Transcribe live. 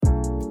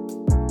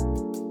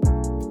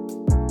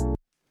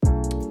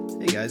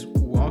guys,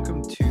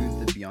 welcome to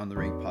the Beyond the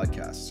Rink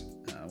podcast.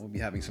 We'll be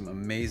having some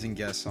amazing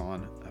guests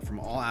on from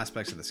all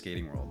aspects of the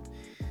skating world.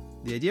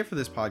 The idea for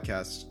this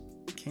podcast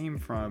came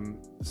from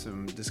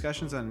some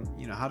discussions on,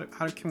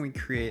 how can we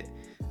create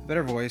a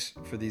better voice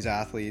for these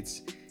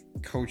athletes,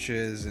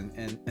 coaches,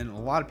 and a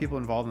lot of people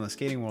involved in the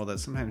skating world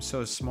that's sometimes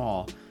so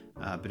small,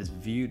 but is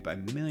viewed by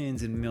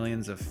millions and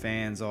millions of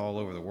fans all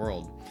over the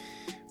world.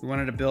 We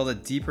wanted to build a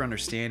deeper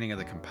understanding of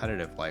the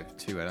competitive life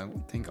too. I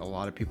don't think a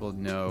lot of people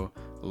know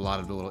a lot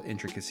of the little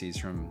intricacies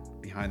from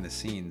behind the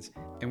scenes.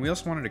 And we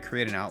also wanted to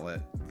create an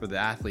outlet for the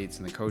athletes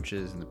and the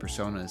coaches and the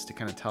personas to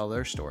kind of tell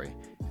their story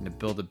and to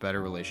build a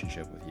better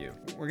relationship with you.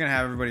 We're going to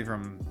have everybody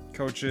from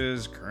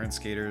coaches, current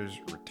skaters,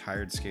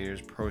 retired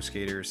skaters, pro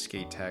skaters,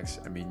 skate techs.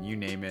 I mean, you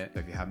name it.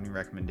 If you have any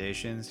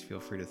recommendations,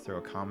 feel free to throw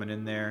a comment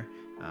in there.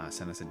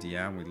 Send us a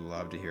DM. We'd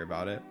love to hear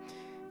about it.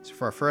 So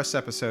for our first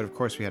episode, of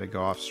course, we had to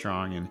go off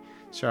strong and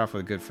start off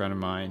with a good friend of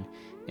mine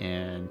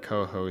and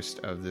co-host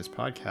of this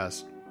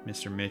podcast,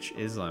 Mr. Mitch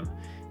Islam.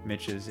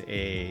 Mitch is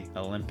a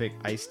Olympic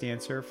ice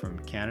dancer from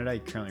Canada. He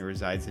currently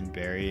resides in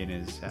Barrie and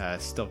is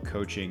still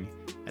coaching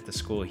at the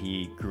school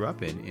he grew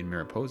up in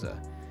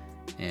Mariposa.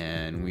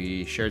 And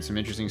we shared some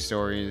interesting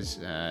stories,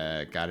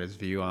 got his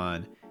view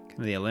on kind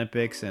of the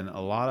Olympics and a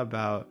lot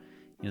about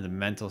the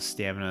mental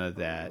stamina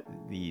that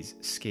these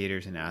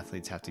skaters and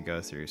athletes have to go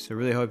through. So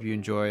really hope you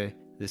enjoy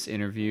this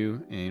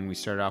interview, and we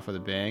start off with a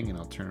bang, and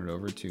I'll turn it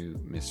over to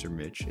Mr.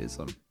 Mitch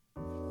Islam.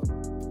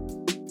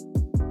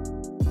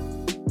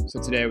 So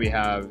today we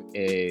have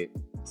a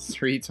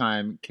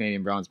 3-time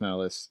Canadian bronze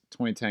medalist,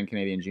 2010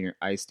 Canadian junior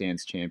ice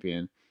dance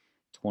champion,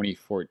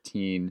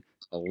 2014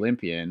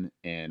 Olympian,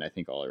 and I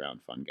think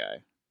all-around fun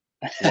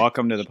guy.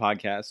 Welcome to the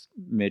podcast,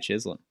 Mitch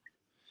Islam.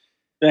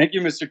 Thank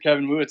you, Mr.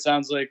 Kevin Wu. It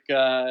sounds like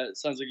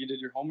you did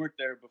your homework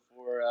there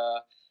before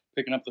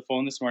picking up the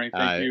phone this morning.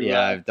 Thank you.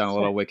 Yeah, I've done a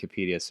little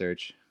Wikipedia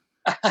search.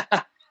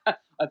 I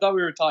thought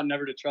we were taught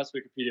never to trust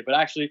Wikipedia, but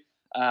actually,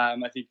 I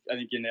think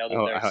you nailed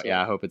it there. So.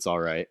 Yeah, I hope it's all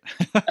right.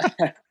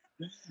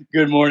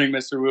 Good morning,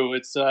 Mr. Wu.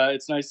 It's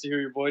nice to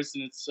hear your voice,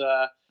 and it's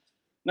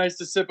nice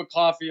to sip a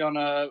coffee on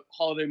a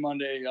holiday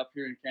Monday up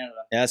here in Canada.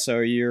 Yeah,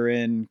 so you're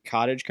in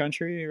cottage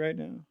country right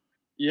now?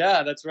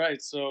 Yeah, that's right.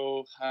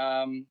 So,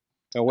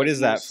 so what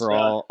is that for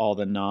all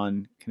the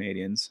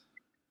non-Canadians?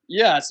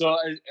 Yeah, so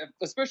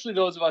especially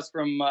those of us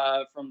from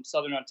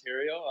Southern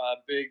Ontario, a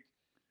big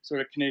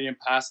sort of Canadian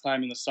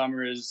pastime in the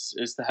summer is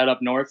to head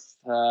up north,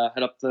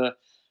 head up the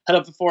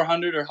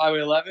 400 or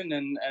Highway 11,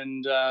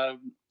 and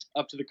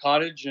up to the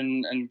cottage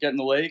and get in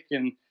the lake.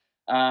 And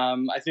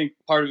I think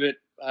part of it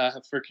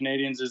for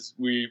Canadians is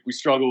we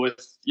struggle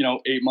with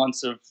 8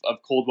 months of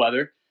cold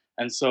weather,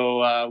 and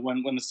so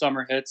when the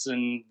summer hits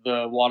and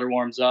the water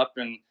warms up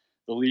and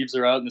the leaves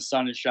are out and the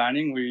sun is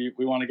shining, we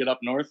want to get up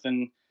north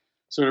and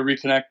sort of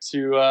reconnect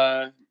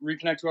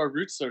to our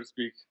roots, so to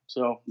speak.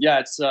 So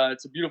yeah, it's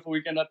a beautiful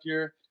weekend up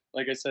here.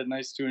 Like I said,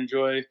 nice to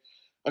enjoy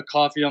a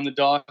coffee on the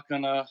dock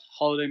on a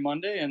holiday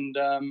Monday. And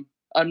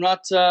I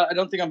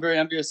don't think I'm very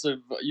envious of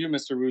you,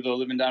 Mr. Wu, though,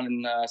 living down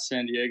in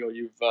San Diego.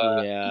 You've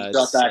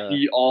got that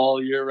heat all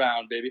year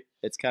round, baby.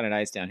 It's kind of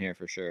nice down here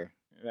for sure.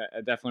 I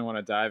definitely want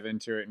to dive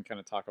into it and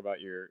kind of talk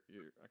about your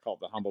I call it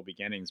the humble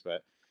beginnings,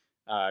 but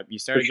you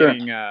started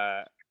getting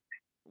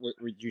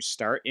would you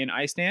start in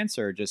ice dance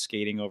or just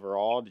skating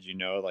overall? Did you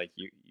know like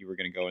you were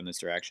going to go in this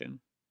direction?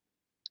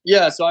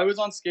 Yeah, so I was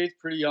on skates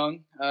pretty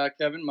young,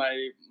 Kevin.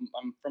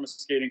 I'm from a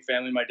skating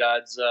family. My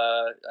dad's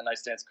an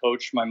ice dance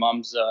coach. My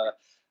mom's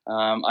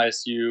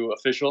ISU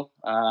official,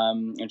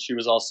 and she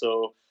was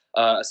also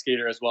a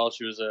skater as well.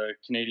 She was a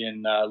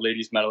Canadian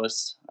ladies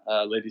medalist.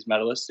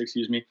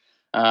 Excuse me.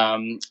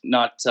 I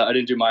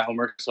didn't do my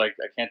homework, so I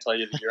can't tell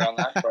you the year on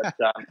that. But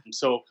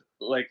so,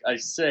 like I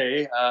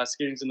say,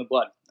 skating's in the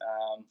blood.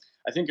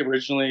 I think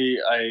originally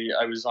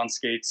I was on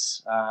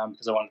skates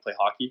because I wanted to play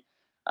hockey.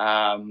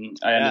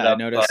 I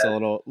noticed a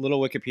little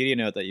Wikipedia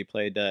note that you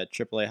played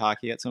AAA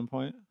hockey at some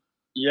point.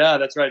 Yeah,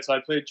 that's right. So I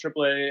played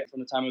AAA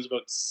from the time I was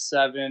about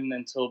 7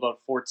 until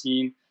about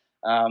 14,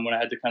 when I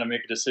had to kind of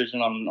make a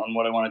decision on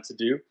what I wanted to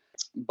do.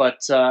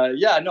 But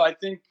I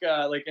think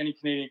like any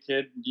Canadian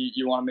kid,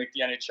 you want to make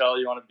the NHL.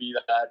 You want to be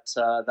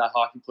that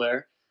hockey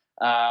player.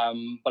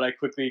 But I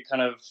quickly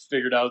kind of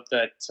figured out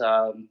that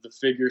the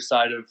figure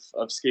side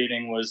of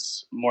skating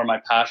was more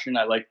my passion.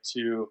 I like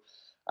to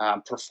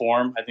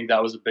perform. I think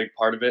that was a big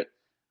part of it.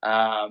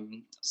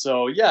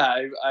 So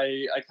yeah,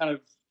 I kind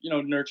of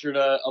nurtured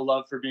a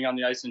love for being on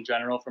the ice in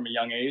general from a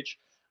young age.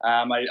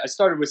 I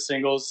started with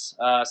single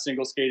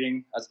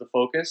skating as the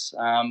focus,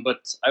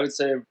 but I would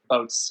say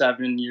about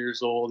 8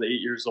 years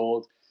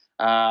old,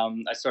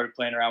 I started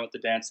playing around with the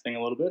dance thing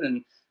a little bit,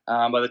 and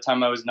by the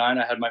time I was 9,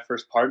 I had my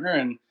first partner,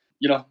 and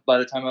by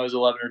the time I was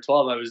 11 or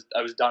 12,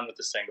 I was done with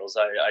the singles.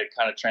 I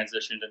kind of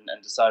transitioned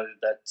and decided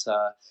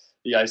that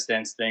the ice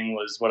dance thing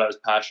was what I was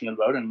passionate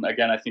about. And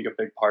again, I think a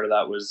big part of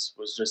that was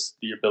just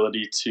the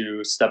ability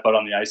to step out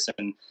on the ice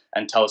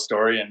and tell a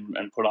story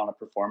and put on a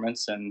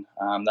performance. And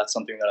that's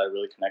something that I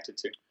really connected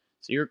to.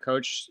 So you're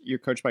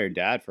coached by your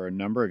dad for a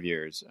number of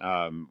years.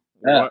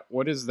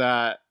 What is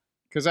that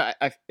Because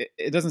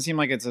it doesn't seem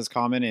like it's as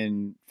common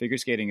in figure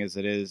skating as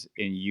it is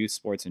in youth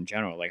sports in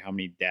general. Like how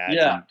many dads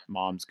Yeah, and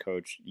moms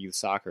coach youth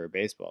soccer or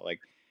baseball? Like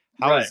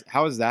right.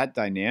 how is that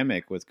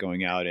dynamic with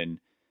going out and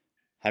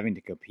having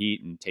to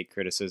compete and take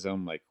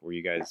criticism? Like were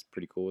you guys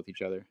pretty cool with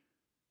each other?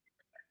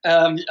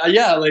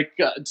 Yeah, like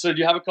so. Do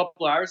you have a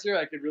couple hours here?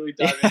 I could really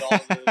dive into all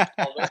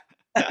the.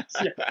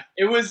 Yeah,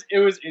 it was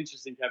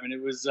interesting, Kevin.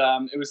 It was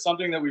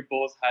something that we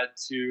both had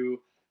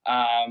to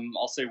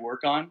I'll say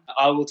work on.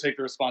 I will take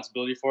the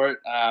responsibility for it.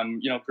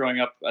 Growing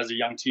up as a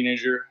young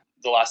teenager,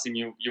 the last thing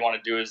you want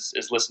to do is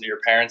listen to your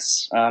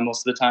parents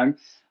most of the time.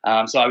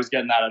 So I was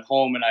getting that at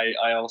home, and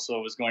I also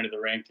was going to the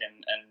rink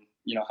and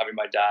having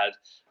my dad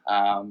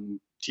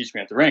teach me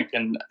at the rink,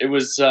 and it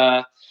was.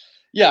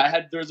 There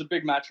was a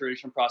big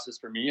maturation process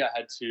for me. I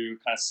had to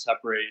kind of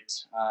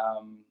separate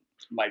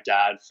my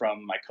dad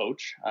from my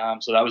coach,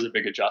 so that was a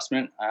big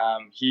adjustment.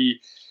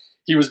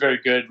 He was very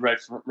good right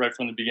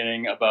from the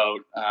beginning about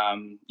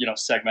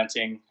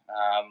segmenting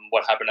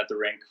what happened at the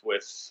rink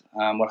with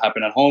what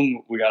happened at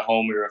home. We got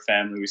home, we were a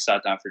family, we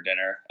sat down for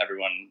dinner,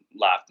 everyone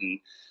laughed and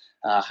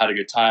had a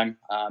good time.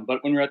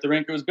 But when we were at the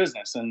rink, it was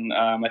business, and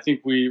I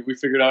think we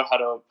figured out how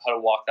to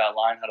walk that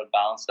line, how to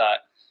balance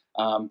that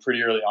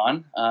pretty early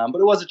on. But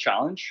it was a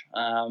challenge.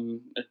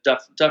 It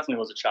definitely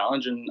was a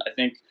challenge, and I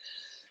think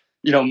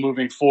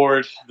moving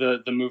forward,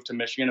 the move to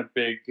Michigan, a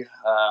big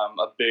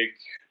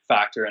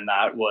factor in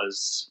that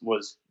was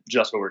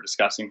just what we're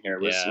discussing here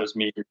was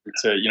me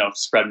to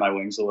spread my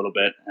wings a little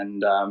bit,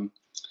 and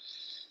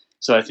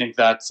so I think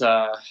that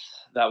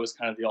was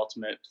kind of the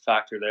ultimate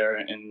factor there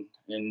in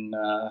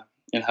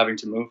having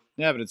to move.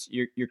 Yeah, but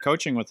you're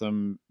coaching with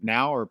them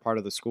now or part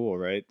of the school,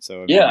 right?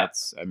 So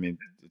it's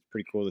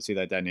pretty cool to see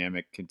that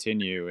dynamic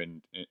continue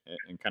and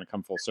kind of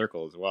come full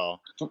circle as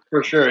well.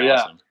 For sure,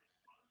 awesome.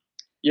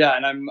 Yeah,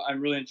 and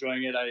I'm really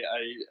enjoying it.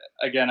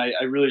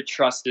 I really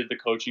trusted the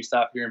coaching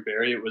staff here in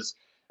Barrie. It was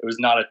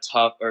not a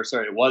tough, or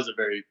sorry, it was a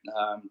very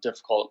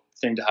difficult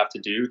thing to have to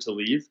do, to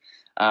leave.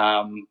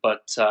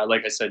 But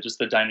like I said, just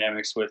the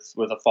dynamics with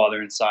a father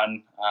and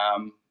son.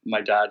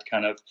 My dad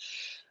kind of,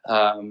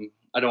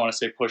 I don't want to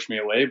say pushed me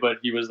away, but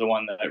he was the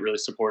one that really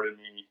supported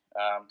me,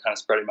 kind of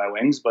spreading my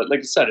wings. But like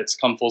I said, it's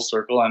come full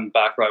circle. I'm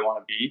back where I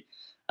want to be.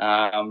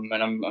 And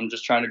I'm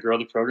just trying to grow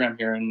the program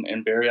here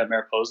in Barrie at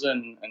Mariposa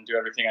and do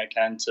everything I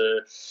can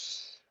to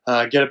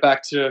get it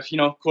back to,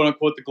 quote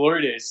unquote, the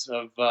glory days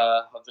of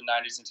the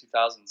 90s and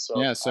 2000s.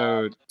 So yeah,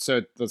 so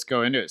let's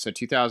go into it. So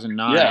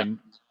 2009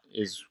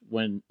 is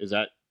when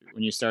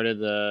you started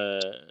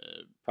the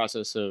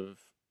process of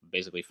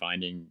basically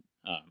finding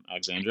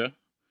Alexandra?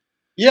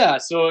 Yeah,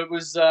 so it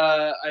was.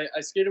 I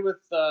skated with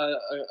a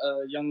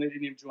young lady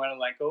named Joanna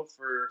Lenko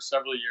for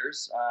several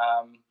years.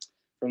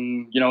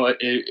 From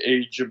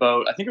age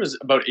about, I think it was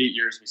about 8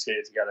 years we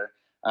skated together.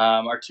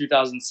 Our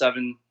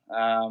 2007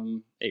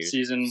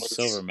 season was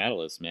silver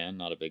medalist, man,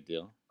 not a big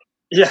deal.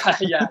 Yeah,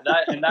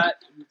 that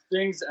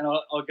things, and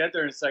I'll get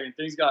there in a second.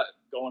 Things got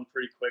going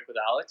pretty quick with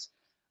Alex.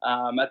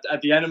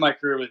 At the end of my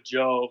career with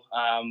Joe,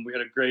 we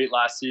had a great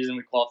last season.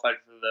 We qualified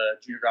for the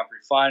Junior Grand Prix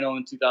final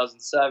in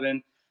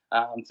 2007.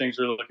 Things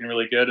were looking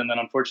really good, and then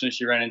unfortunately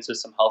she ran into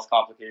some health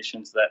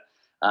complications that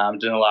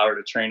didn't allow her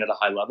to train at a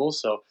high level.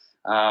 So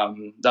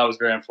that was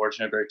very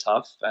unfortunate, very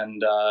tough,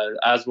 and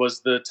as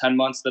was the 10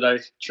 months that I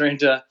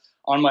trained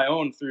on my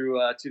own through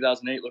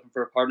 2008, looking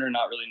for a partner,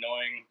 not really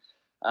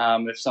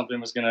knowing if something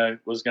was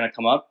gonna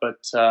come up.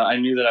 But I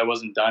knew that I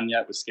wasn't done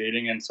yet with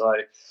skating, and so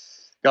I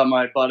got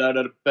my butt out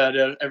of bed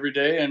every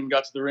day and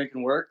got to the rink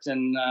and worked.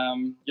 And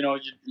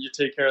you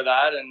take care of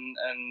that,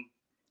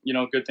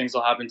 and good things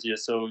will happen to you.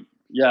 So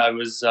yeah, it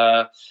was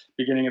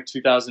beginning of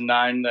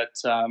 2009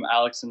 that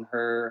Alex and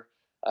her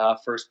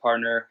first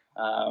partner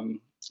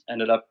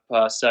ended up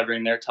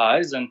severing their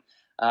ties, and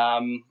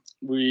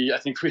I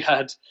think we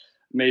had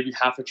maybe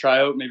half a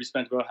tryout, maybe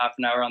spent about half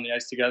an hour on the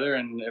ice together,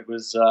 and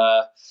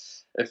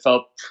it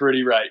felt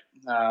pretty right.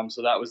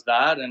 So that was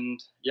that,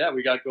 and yeah,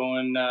 we got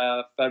going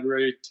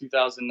February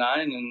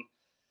 2009,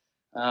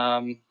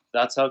 and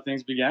that's how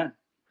things began.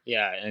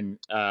 Yeah, and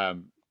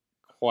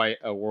quite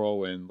a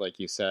whirlwind, like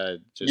you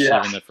said, just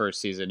even the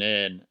first season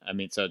in. I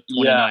mean, so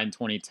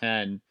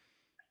 2010,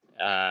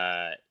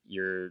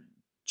 you're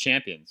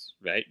champions,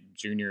 right?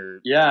 Junior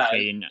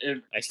Canadian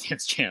ice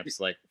dance champs,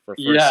 like for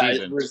first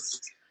season.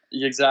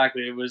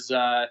 Exactly. It was.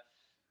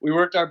 We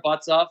worked our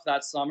butts off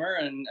that summer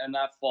and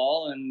that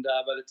fall, and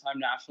by the time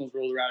nationals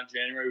rolled around in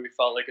January, we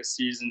felt like a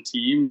seasoned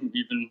team,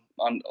 even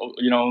on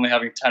only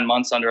having 10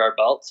 months under our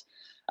belts.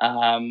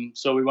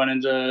 So we went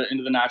into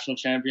the national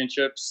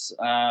championships.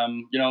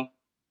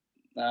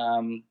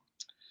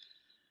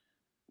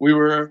 We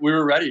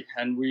were ready,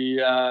 and we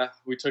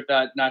took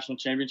that national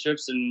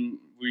championships, and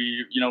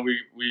we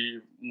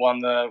won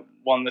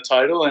the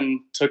title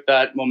and took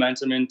that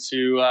momentum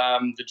into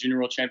the Junior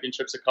World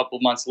Championships a couple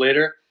of months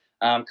later.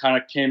 Kind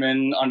of came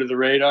in under the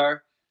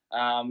radar.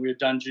 We had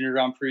done Junior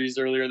Grand Prix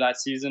earlier that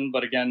season,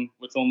 but again,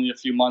 with only a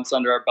few months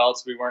under our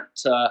belts, we weren't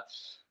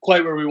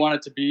quite where we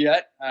wanted to be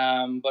yet.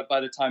 But by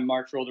the time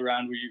March rolled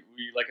around, we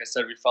like I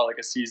said, we felt like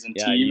a seasoned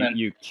team.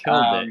 You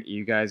killed it.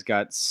 You guys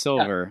got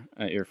silver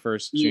at your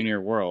first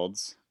junior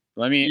worlds.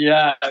 Let me.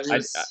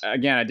 I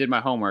did my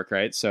homework,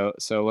 right? So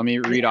let me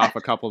read off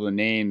a couple of the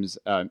names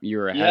you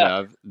were ahead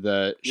of.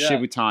 The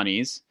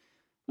Shibutanis,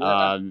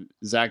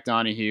 Zach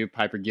Donahue,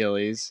 Piper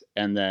Gillies,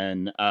 and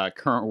then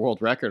current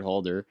world record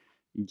holder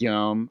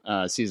Guillaume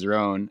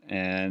Cicerone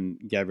and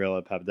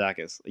Gabriela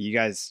Papadakis. You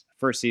guys,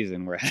 first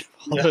season, were ahead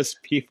of all those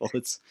people.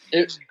 It's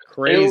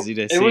crazy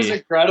to see. It was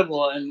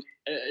incredible, and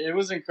it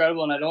was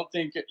incredible. And I don't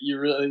think you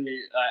really.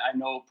 I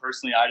know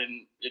personally, I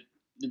didn't. It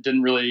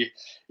didn't really.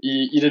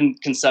 You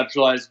didn't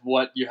conceptualize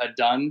what you had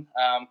done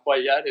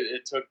quite yet.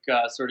 It took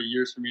sort of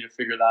years for me to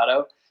figure that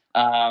out.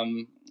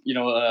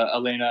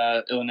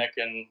 Elena Ilinik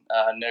and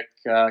Nick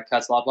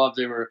Katslapov,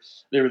 they were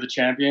the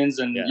champions,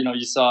 and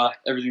you saw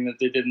everything that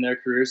they did in their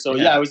career. So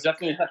it was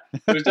definitely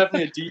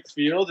a deep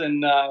field,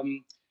 and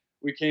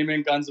we came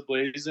in guns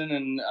a-blazing,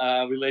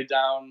 and we laid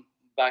down.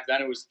 Back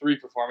then, it was 3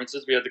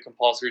 performances. We had the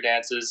compulsory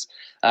dances,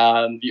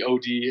 the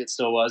OD, it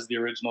still was the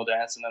original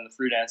dance, and then the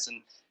free dance.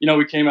 And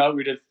we came out,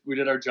 we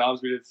did our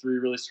jobs. We did 3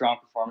 really strong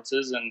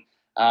performances, and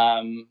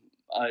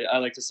I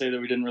like to say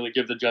that we didn't really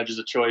give the judges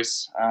a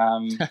choice.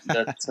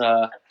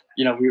 That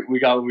we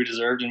got what we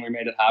deserved, and we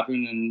made it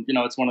happen. And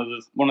it's one of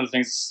the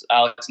things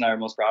Alex and I are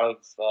most proud of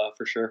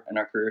for sure in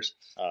our careers.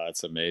 Oh,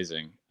 that's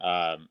amazing.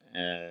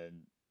 And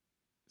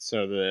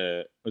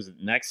so was it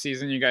next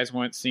season you guys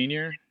went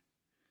senior?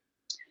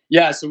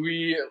 Yeah, so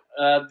we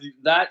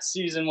that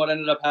season, what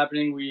ended up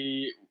happening,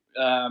 we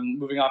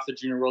moving off the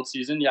junior world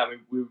season,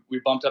 we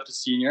bumped up to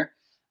senior.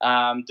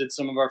 Did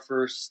some of our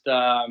first.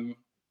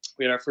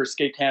 We had our first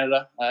Skate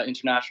Canada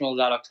International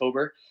that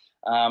October.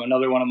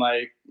 Another one of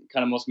my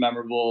kind of most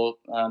memorable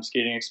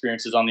skating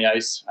experiences on the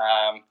ice.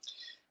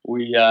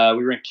 We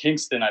were in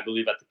Kingston, I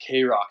believe, at the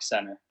K-Rock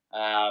Center,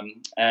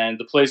 and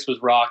the place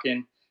was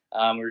rocking.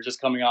 We were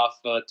just coming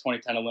off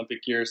 2010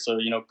 Olympic year, so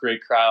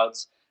great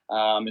crowds.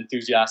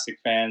 Enthusiastic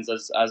fans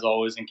as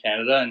always in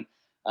Canada,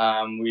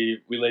 and we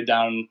laid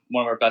down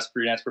one of our best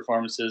free dance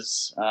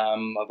performances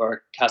of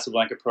our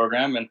Casablanca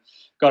program, and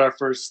got our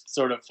first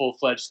sort of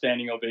full-fledged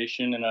standing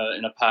ovation in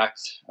a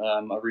packed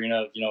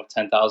arena of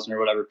 10,000 or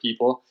whatever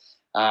people.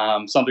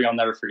 Something I'll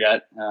never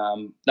forget.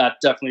 That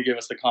definitely gave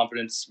us the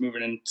confidence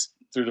moving in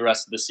through the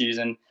rest of the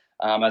season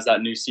as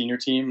that new senior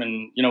team.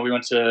 And we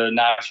went to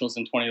nationals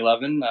in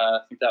 2011. I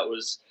think that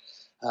was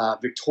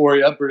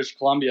Victoria, British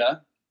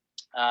Columbia.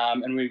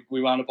 And we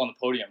wound up on the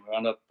podium. We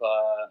wound up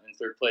in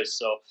 3rd place.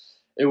 So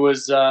it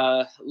was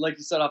like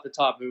you said off the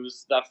top. It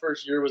was that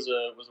first year was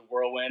a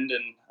whirlwind,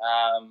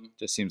 and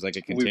just seems like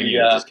it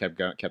continued. Just kept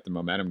the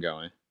momentum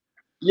going.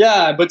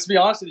 Yeah, but to be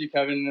honest with you,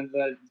 Kevin,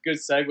 and a good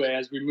segue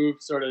as we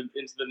moved sort of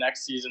into the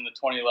next season, the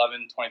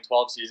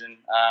 2011-2012 season.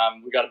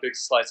 We got a big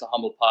slice of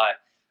humble pie.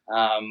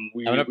 I'm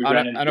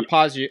gonna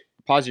pause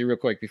you real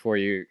quick before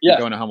you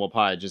go into humble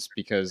pie, just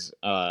because.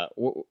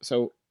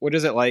 So what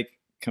is it like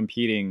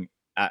competing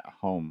at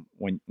home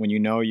when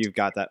you've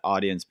got that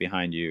audience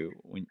behind you,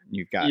 when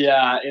you've got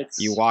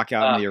you walk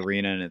out in the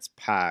arena and it's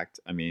packed?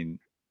 I mean,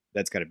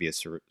 that's got to be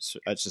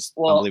that's just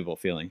unbelievable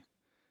feeling.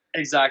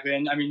 Exactly.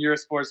 And I mean, you're a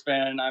sports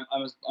fan.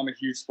 I'm a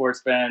huge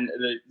sports fan.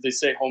 They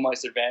say home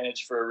ice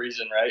advantage for a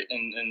reason, right?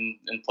 In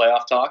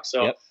playoff talk.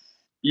 So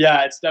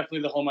it's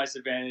definitely the home ice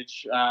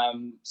advantage.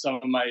 Some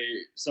of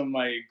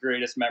my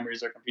greatest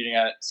memories are competing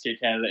at Skate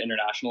Canada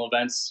international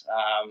events.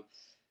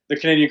 The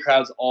Canadian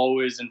crowd's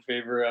always in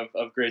favor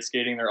of great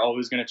skating. They're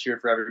always going to cheer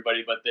for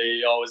everybody, but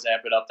they always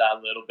amp it up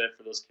that little bit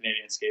for those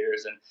Canadian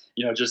skaters. And,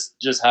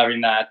 just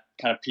having that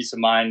kind of peace of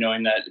mind,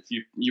 knowing that if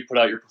you put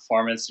out your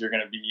performance, you're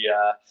going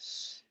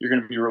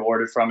to be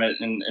rewarded from it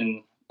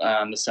in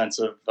the sense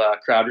of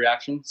crowd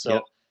reaction.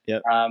 So,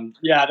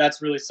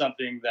 that's really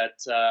something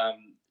that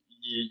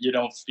you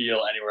don't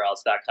feel anywhere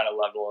else, that kind of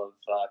level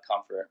of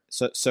comfort.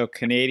 So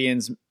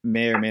Canadians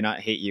may or may not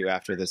hate you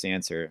after this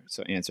answer,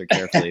 so answer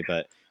carefully,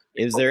 but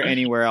is there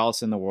anywhere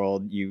else in the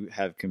world you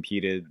have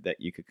competed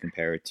that you could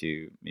compare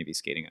to maybe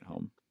skating at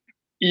home?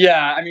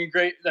 Yeah, I mean,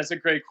 great. That's a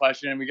great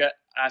question. And we get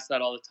asked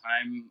that all the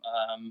time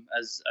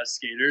as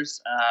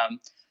skaters.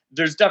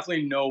 There's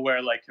definitely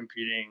nowhere like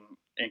competing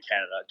in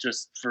Canada,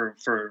 just for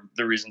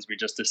the reasons we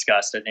just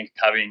discussed. I think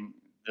having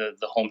the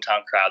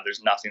hometown crowd,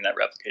 there's nothing that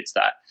replicates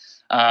that.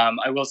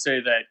 I will say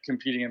that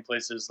competing in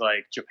places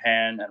like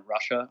Japan and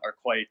Russia are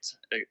quite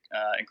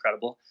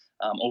incredible,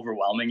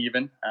 overwhelming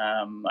even.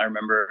 I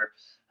remember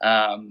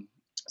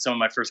some of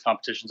my first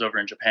competitions over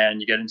in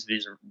Japan. You get into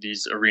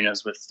these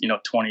arenas with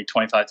 20,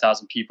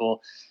 25,000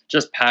 people,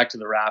 just packed to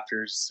the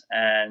rafters,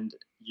 and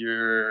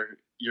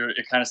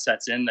it kind of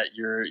sets in that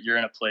you're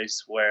in a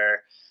place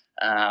where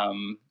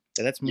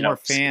that's more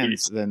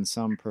fans than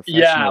some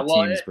professional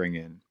teams bring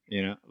in.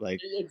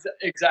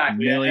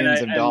 Exactly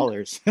millions of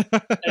dollars.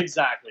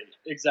 Exactly.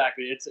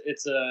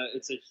 It's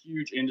a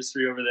huge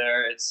industry over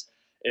there. It's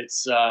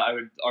I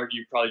would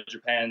argue probably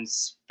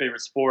Japan's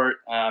favorite sport.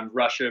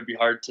 Russia would be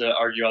hard to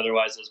argue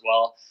otherwise as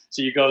well.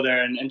 So you go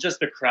there and just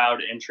the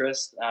crowd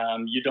interest,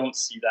 you don't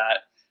see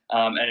that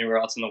anywhere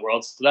else in the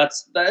world. So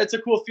it's a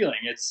cool feeling.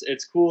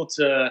 It's cool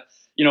to,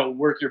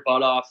 work your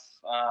butt off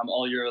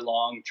all year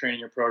long, training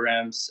your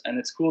programs, and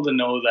it's cool to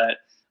know that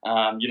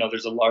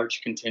there's a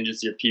large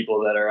contingency of people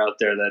that are out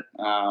there that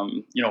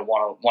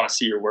want to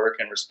see your work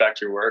and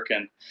respect your work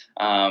and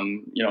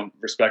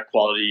respect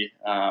quality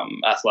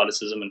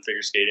athleticism and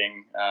figure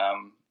skating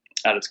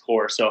at its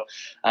core. So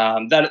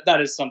that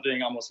is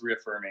something almost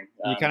reaffirming.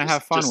 You kind of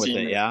have fun with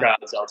it, yeah.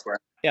 Crowds elsewhere.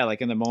 Yeah,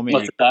 like in the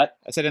moment. I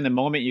said in the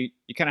moment you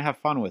kind of have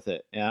fun with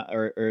it, yeah.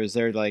 Or is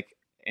there like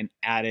an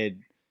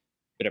added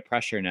bit of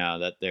pressure now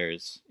that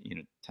there's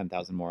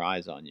 10,000 more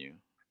eyes on you?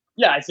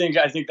 Yeah, I think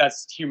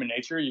that's human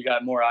nature. You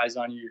got more eyes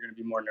on you, you're going to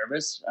be more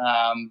nervous.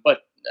 But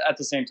at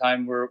the same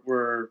time,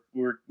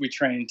 we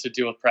train to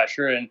deal with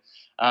pressure, and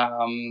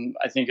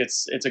I think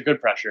it's a good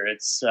pressure.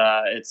 It's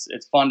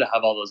fun to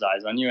have all those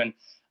eyes on you, and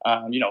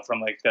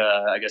from like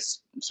I guess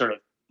sort of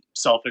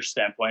selfish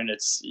standpoint,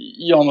 it's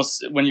you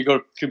almost, when you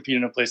go compete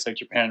in a place like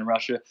Japan and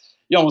Russia,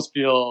 you almost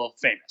feel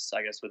famous,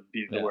 I guess would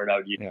be the word I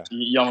would use. Yeah.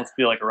 You almost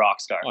feel like a rock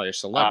star. Oh, you're a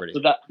celebrity.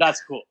 So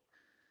that's cool.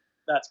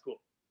 That's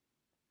cool.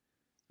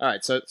 All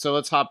right, so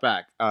let's hop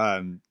back.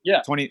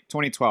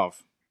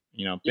 2012,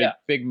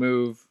 big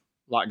move,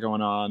 a lot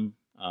going on.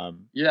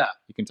 You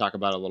can talk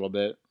about it a little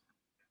bit.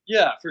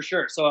 Yeah, for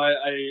sure. So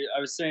I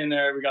was saying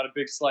there, we got a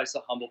big slice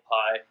of humble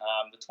pie.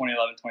 The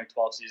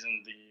 2011-2012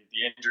 season,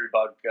 the injury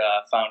bug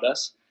found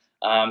us.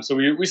 So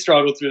we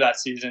struggled through that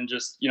season,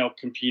 just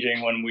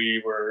competing when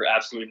we were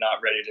absolutely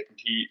not ready to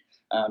compete,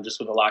 just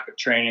with a lack of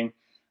training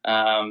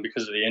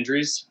because of the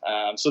injuries.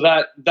 So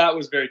that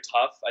was very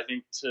tough. I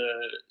think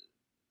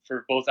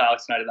for both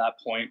Alex and I, at that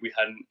point, we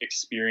hadn't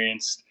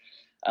experienced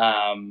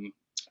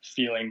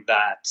feeling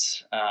that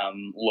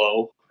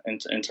low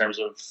in terms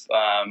of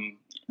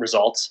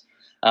results.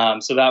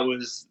 So that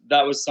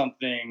was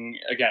something,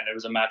 again, it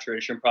was a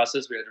maturation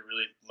process. We had to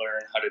really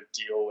learn how to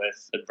deal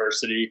with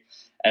adversity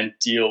and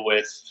deal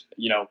with,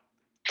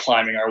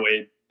 climbing our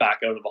way back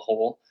out of the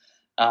hole,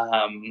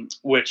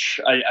 which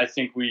I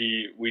think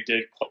we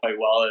did quite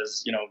well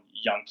as,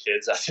 young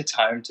kids at the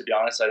time, to be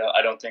honest.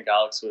 I don't think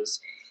Alex was,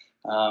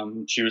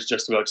 she was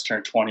just about to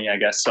turn 20, I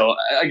guess. So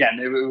again,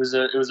 it was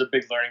a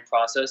big learning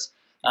process.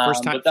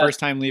 First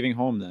time leaving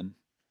home then.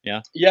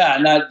 Yeah. Yeah,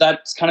 and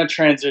that's kind of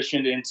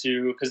transitioned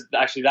into, because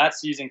actually that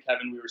season,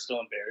 Kevin, we were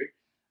still in Barrie.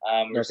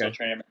 We were still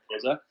training at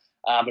Mendoza.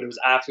 But it was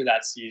after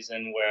that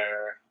season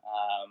where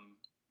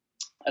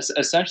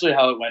essentially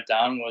how it went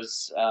down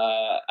was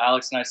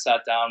Alex and I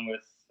sat down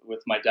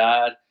with my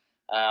dad,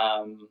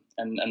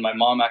 and my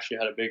mom actually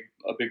had a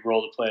big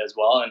role to play as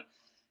well.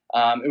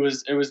 And it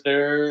was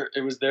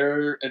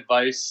their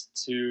advice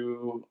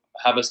to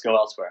have us go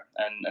elsewhere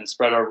and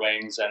spread our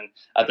wings. And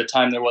at the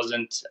time, there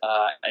wasn't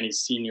any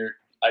senior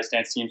ice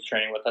dance teams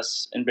training with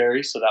us in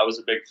Barrie, so that was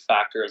a big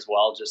factor as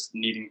well, just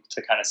needing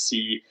to kind of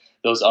see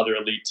those other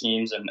elite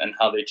teams and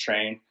how they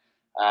train,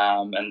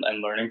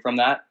 and learning from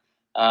that.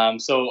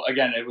 So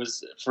again, it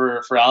was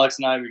for Alex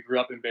and I, we grew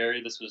up in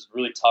Barrie. This was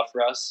really tough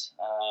for us.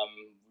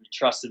 We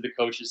trusted the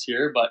coaches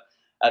here, but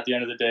at the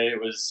end of the day,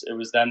 it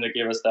was them that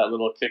gave us that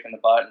little kick in the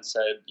butt and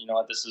said, you know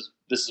what, this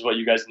is what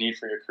you guys need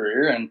for your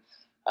career. And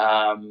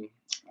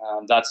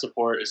that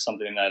support is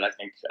something that I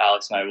think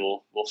Alex and I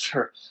will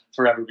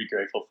forever be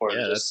grateful for.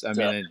 Yeah,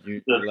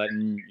 you're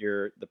letting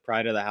the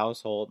pride of the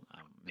household,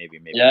 maybe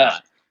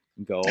not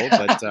go,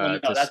 but no,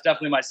 that's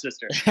definitely my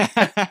sister.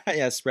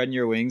 Yeah, spreading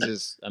your wings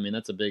is,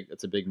 that's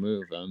a big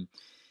move.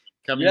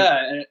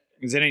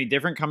 Is it any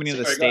different coming to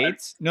the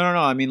States? No.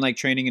 I mean, like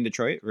training in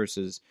Detroit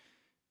versus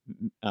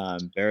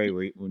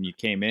Barrie, when you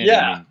came in.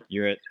 Yeah,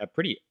 you're at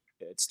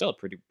it's still a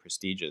pretty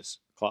prestigious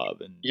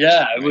club, and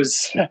it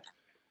was.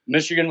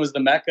 Michigan was the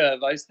mecca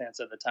of ice dance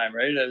at the time,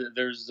 right?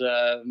 There's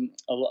a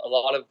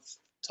lot of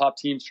top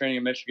teams training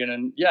in Michigan,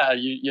 and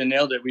you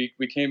nailed it.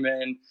 We came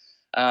in,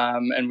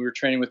 and we were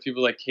training with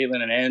people like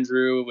Caitlin and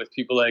Andrew, with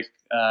people like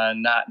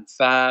Nat and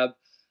Fab,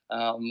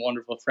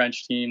 wonderful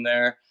French team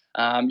there,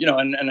 and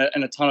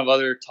a ton of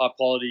other top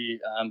quality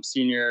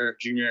senior,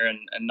 junior, and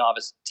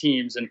novice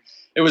teams, and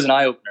it was an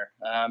eye opener.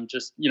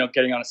 Just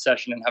getting on a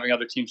session and having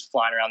other teams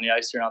flying around the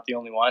ice, you're not the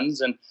only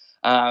ones, and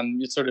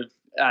it sort of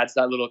adds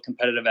that little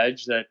competitive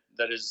edge that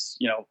is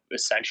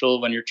essential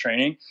when you're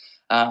training.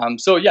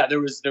 There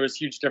was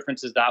huge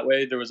differences that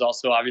way. There was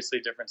also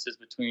obviously differences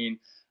between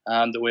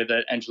the way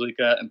that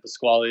Angelica and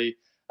Pasquale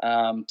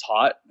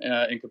taught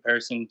in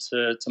comparison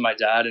to my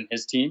dad and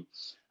his team.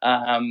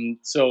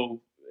 So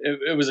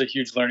it was a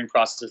huge learning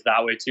process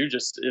that way too,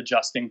 just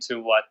adjusting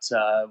to what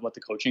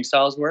the coaching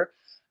styles were.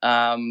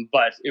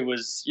 But it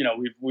was,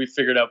 we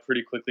figured out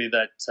pretty quickly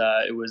that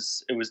it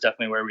was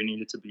definitely where we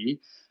needed to be.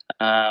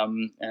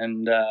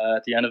 And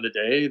at the end of the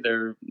day,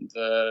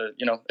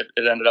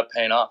 it ended up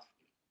paying off.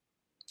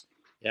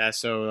 Yeah,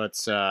 so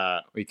let's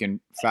we can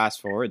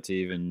fast forward to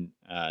even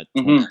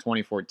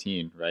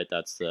 2014, right?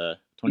 That's the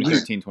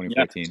 2013,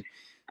 2014. Yep.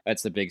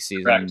 That's the big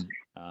season.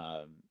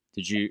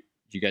 Did you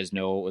guys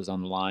know what was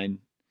on the line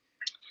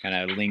kind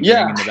of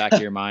lingering in the back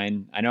of your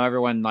mind? I know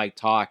everyone like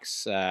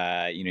talks,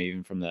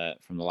 even from the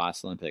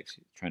last Olympics,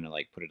 trying to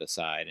like put it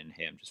aside and,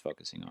 hey, I'm just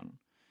focusing on,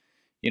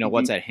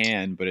 what's at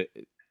hand, but it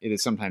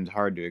is sometimes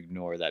hard to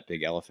ignore that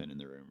big elephant in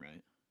the room,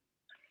 right?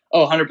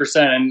 Oh,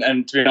 100%.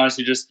 And to be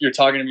honest, you're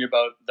talking to me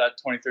about that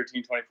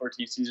 2013,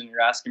 2014 season. You're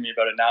asking me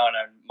about it now, and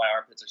my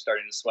armpits are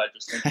starting to sweat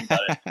just thinking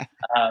about it.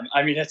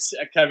 I mean, it's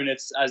Kevin.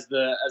 It's as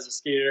a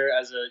skater,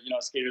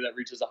 a skater that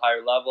reaches a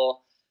higher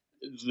level,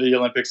 the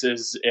Olympics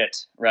is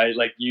it, right?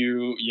 Like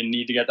you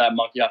need to get that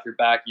monkey off your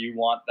back. You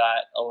want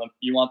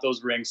you want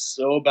those rings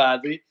so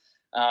badly.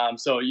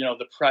 So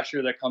the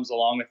pressure that comes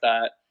along with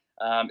that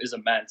is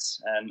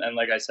immense, and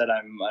like I said,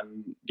 I'm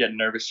getting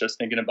nervous just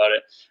thinking about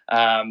it.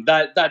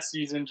 That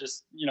season,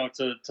 just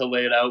to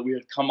lay it out, we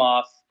had come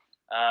off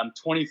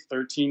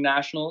 2013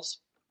 nationals.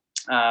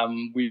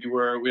 We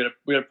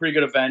had a pretty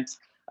good event.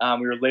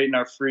 We were late in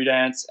our free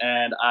dance,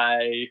 and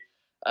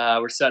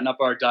we're setting up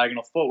our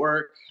diagonal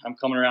footwork. I'm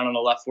coming around on the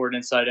left forward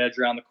inside edge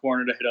around the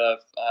corner to hit a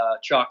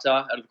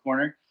Choctaw out of the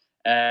corner,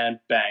 and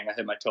bang! I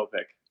hit my toe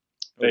pick,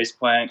 face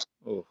plant,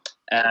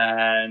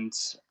 and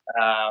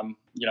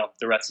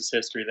the rest is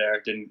history. There,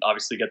 didn't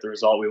obviously get the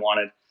result we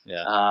wanted.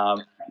 Yeah.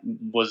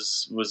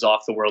 Was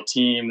off the world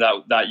team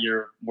that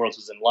year. Worlds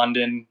was in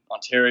London,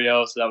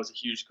 Ontario, so that was a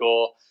huge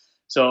goal.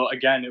 So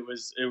again,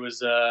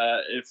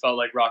 it felt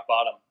like rock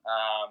bottom.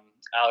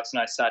 Alex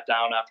and I sat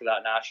down after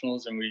that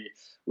nationals, and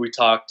we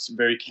talked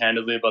very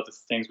candidly about the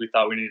things we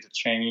thought we needed to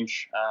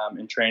change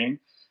in training,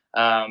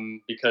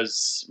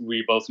 because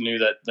we both knew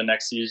that the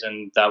next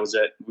season, that was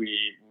it. We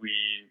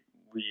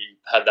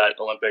had that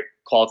Olympic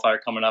qualifier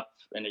coming up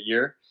in a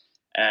year,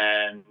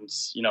 and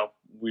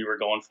we were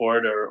going for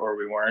it or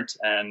we weren't,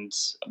 and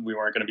we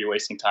weren't going to be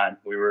wasting time.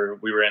 We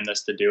were in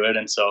this to do it,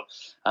 and so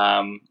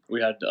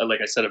we had, like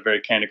I said, a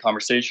very candid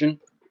conversation.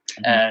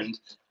 Mm-hmm. And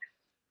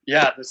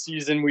yeah,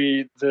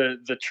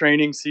 the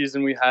training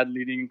season we had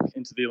leading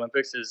into the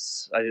Olympics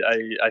is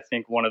I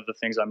think one of the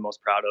things I'm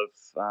most proud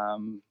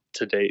of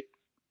to date.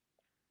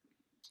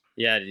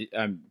 Yeah.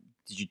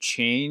 Did you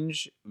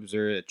change? Was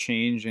there a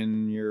change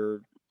in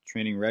your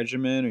training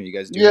regimen, or you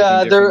guys doing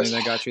anything differently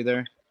that got you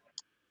there?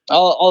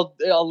 I'll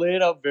lay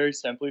it out very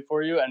simply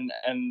for you, and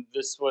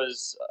this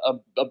was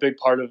a big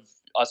part of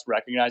us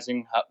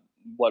recognizing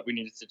what we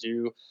needed to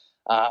do.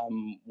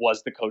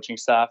 Was the coaching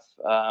staff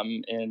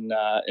in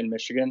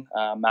Michigan.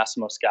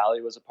 Massimo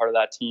Scali was a part of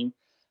that team,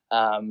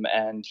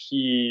 and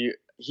he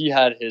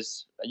had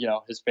his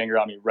finger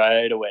on me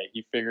right away.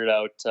 He figured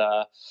out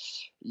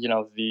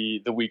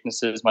the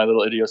weaknesses, my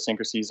little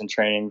idiosyncrasies in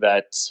training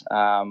that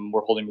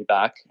were holding me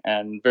back,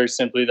 and very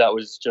simply, that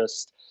was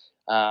just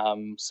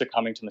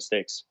succumbing to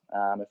mistakes.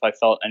 If I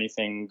felt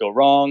anything go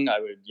wrong, I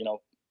would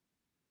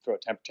throw a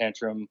temper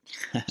tantrum,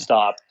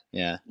 stop,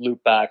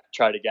 loop back,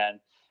 try it again.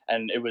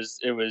 And it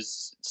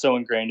was so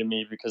ingrained in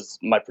me because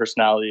my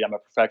personality, I'm a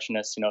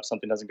perfectionist. If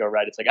something doesn't go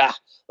right, it's like,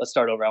 let's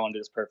start over. I want to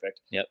do this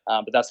perfect. Yep.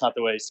 But that's not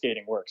the way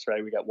skating works,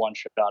 right? We got one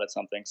shot at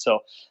something.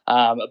 So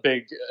a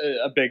big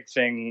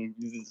thing,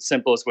 the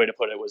simplest way to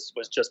put it was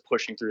just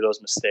pushing through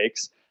those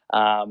mistakes.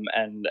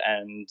 And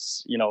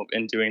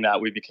in doing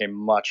that, we became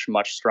much,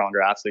 much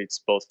stronger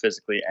athletes, both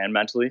physically and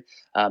mentally,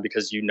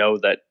 because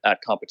that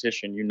at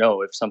competition,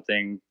 if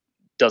something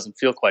doesn't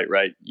feel quite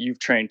right, you've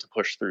trained to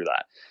push through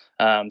that.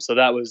 So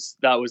that was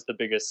the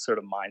biggest sort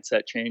of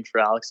mindset change for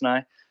Alex and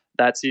I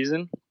that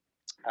season.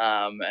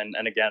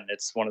 And again,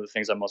 it's one of the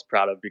things I'm most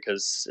proud of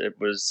because it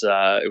was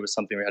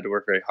something we had to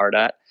work very hard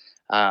at.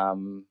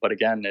 But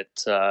again, at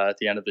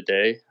the end of the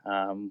day,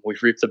 we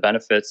reaped the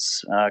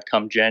benefits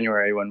come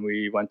January when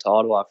we went to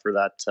Ottawa for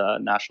that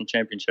national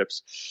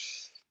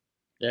championships.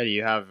 Yeah, do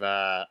you have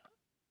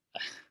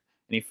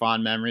any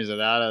fond memories of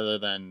that other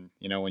than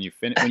when you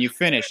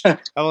finished?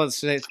 Oh, let's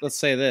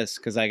say this,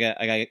 because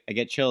I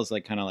get chills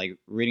like kind of like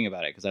reading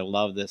about it, because I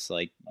love this,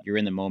 like you're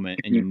in the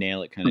moment and you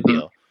nail it kind of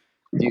deal.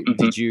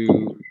 Did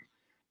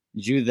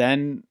you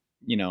then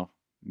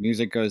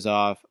music goes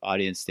off,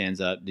 audience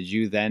stands up? Did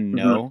you then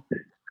know?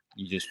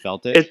 You just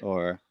felt it,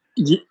 or?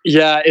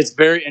 Yeah, it's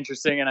very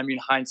interesting, and I mean,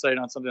 hindsight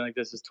on something like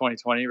this is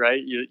 2020,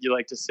 right? You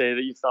like to say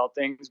that you felt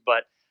things,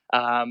 but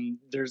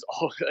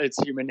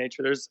it's human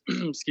nature. There's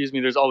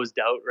there's always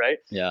doubt, right?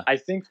 Yeah. I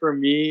think for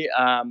me,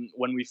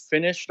 when we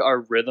finished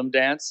our rhythm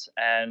dance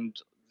and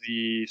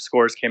the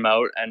scores came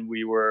out and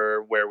we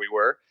were where we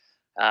were,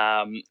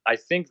 I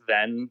think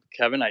then,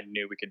 Kevin, I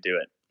knew we could do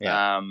it.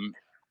 Yeah.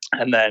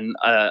 And then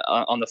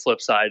on the flip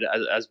side,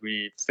 as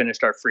we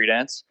finished our free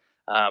dance,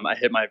 I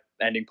hit my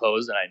ending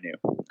pose and I knew.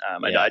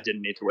 I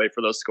didn't need to wait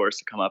for those scores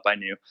to come up. I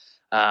knew.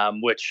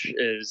 Which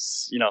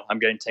is, I'm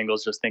getting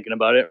tingles just thinking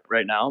about it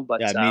right now.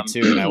 But yeah, me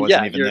too. And I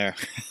wasn't even there.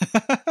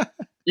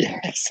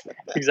 Yes,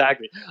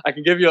 exactly. I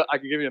can give you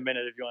a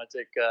minute if you want to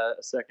take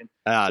a second.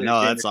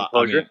 No, that's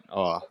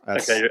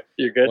okay.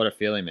 You're good. What a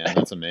feeling, man!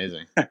 That's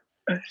amazing.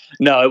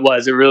 No,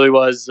 it really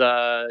was.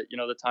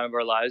 The time of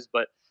our lives,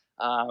 but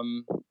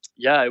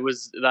it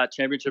was that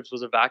championships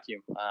was a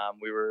vacuum.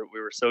 We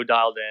were so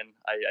dialed in.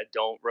 I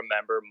don't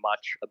remember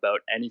much about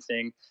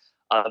anything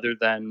other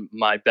than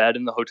my bed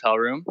in the hotel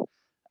room.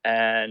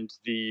 and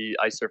the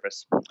ice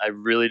surface. I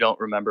really don't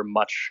remember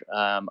much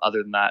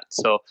other than that.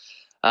 So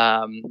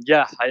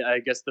I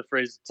guess the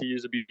phrase to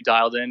use would be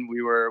dialed in.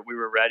 We were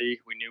ready.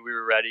 We knew we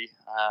were ready.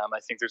 I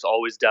think there's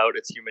always doubt.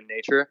 It's human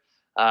nature.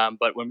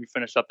 But when we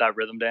finished up that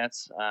rhythm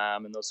dance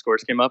and those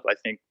scores came up, I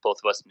think both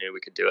of us knew we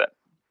could do it.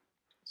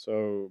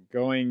 So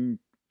going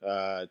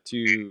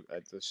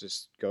let's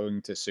just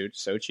going to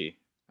Sochi.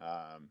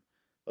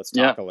 Let's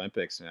talk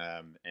Olympics.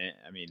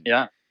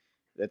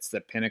 That's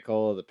the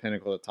pinnacle,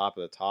 the top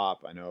of the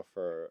top. I know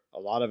for a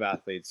lot of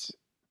athletes,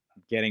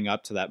 getting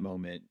up to that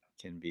moment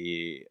can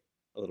be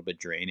a little bit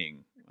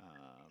draining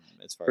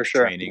as far as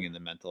training and the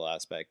mental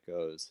aspect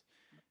goes.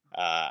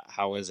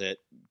 How is it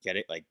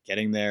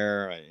getting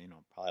there?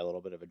 Probably a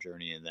little bit of a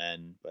journey, and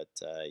then, but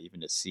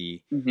even to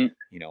see,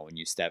 when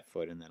you step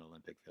foot in that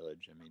Olympic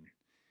Village,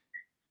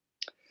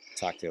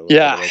 talk to you a little bit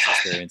about those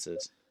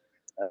experiences.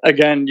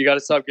 Again, you got to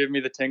stop giving me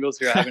the tingles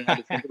here. I haven't had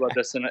to think about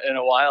this in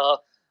a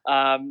while.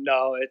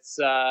 No, it's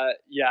I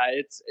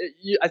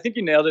think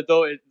you nailed it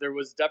though. There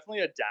was definitely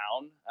a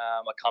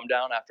come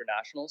down after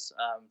nationals.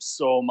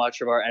 So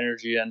much of our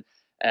energy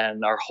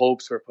and our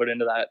hopes were put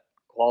into that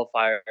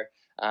qualifier.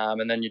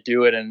 And then you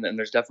do it, and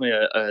there's definitely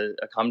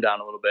a come down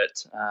a little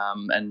bit.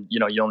 And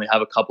you only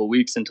have a couple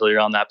weeks until you're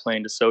on that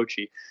plane to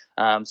Sochi.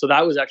 So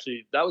that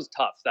was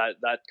tough.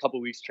 That couple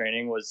weeks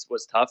training was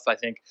tough. I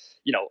think,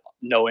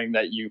 knowing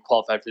that you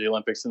qualified for the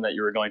Olympics and that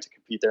you were going to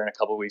compete there in a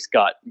couple weeks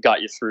got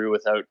you through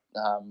without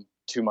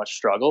too much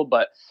struggle.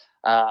 But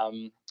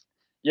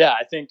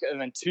I think, and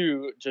then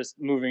two, just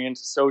moving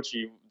into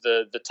Sochi,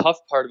 the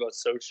tough part about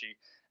Sochi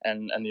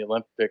and the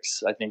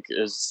Olympics, I think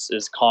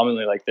is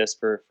commonly like this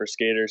for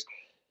skaters.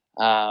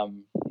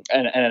 And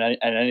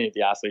any of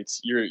the athletes,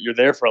 you're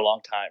there for a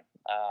long time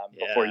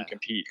before you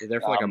compete. You're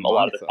there for like a month,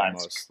 lot of the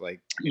times. Almost.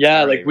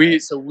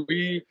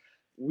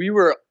 We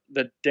were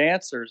the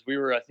dancers. We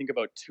were, I think,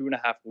 about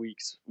 2.5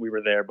 weeks. We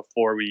were there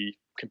before we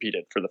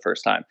competed for the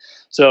first time.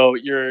 So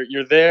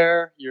you're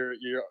there.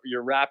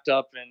 You're wrapped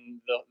up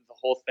in the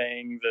whole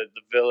thing, the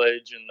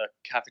village and the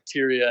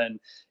cafeteria, and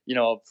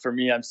for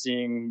me, I'm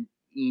seeing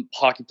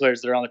hockey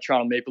players that are on the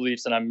Toronto Maple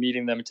Leafs, and I'm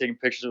meeting them and taking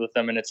pictures with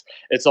them, and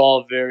it's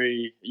all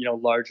very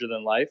larger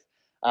than life.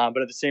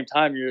 But at the same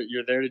time,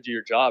 you're there to do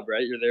your job,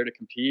 right? You're there to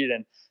compete,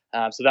 and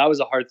so that was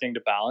a hard thing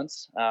to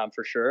balance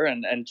for sure.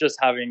 And just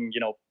having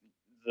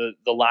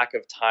the lack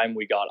of time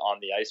we got on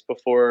the ice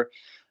before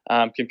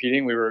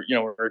competing. We were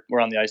we're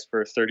on the ice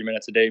for 30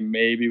 minutes a day.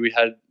 Maybe we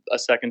had a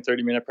second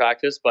 30-minute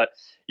practice, but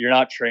you're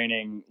not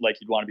training like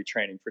you'd want to be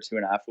training for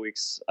 2.5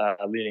 weeks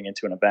leading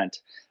into an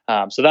event.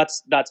 So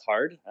that's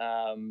hard.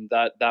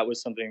 That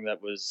was something that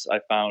I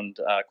found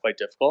quite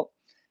difficult.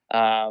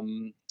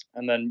 And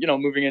then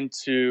moving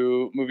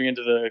into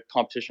the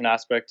competition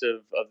aspect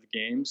of the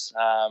games,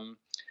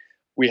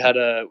 we had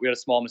a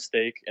small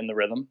mistake in the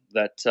rhythm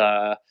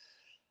that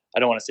I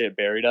don't want to say it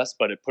buried us,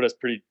 but it put us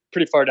pretty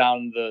far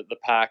down the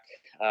pack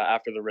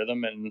after the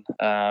rhythm. And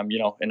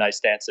in ice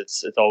dance,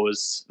 it's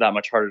always that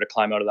much harder to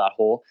climb out of that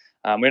hole.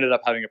 We ended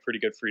up having a pretty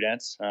good free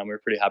dance. We were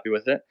pretty happy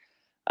with it.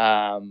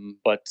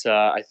 But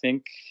I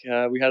think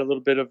we had a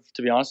little bit of,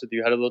 to be honest with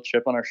you, had a little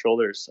chip on our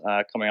shoulders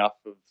coming off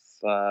of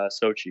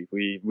Sochi.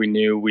 We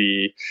knew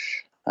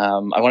I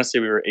want to say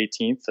we were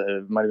 18th.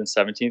 It might have been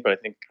 17th, but I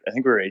think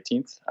we were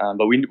 18th.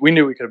 But we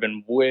knew we could have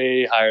been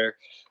way higher.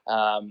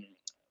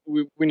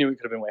 We knew we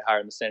could have been way higher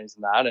in the standings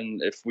than that,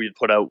 and if we had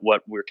put out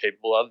what we were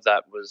capable of,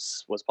 that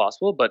was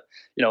possible. But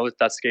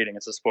that's skating;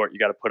 it's a sport. You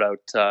got to put out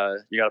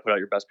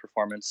your best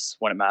performance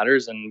when it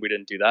matters, and we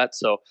didn't do that.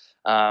 So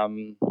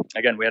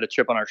again, we had a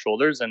chip on our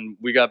shoulders, and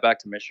we got back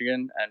to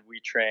Michigan, and we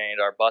trained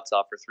our butts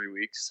off for 3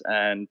 weeks,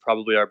 and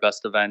probably our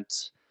best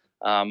event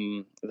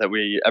that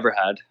we ever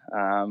had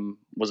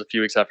was a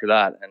few weeks after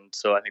that. And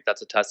so I think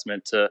that's a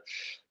testament to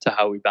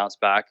how we bounced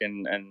back.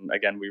 And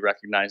again, we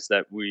recognized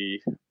that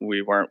we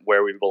weren't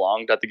where we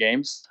belonged at the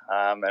games,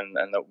 and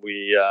that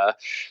we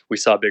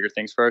saw bigger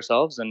things for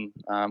ourselves. And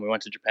we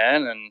went to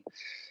Japan and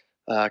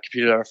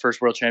competed at our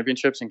first World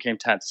Championships and came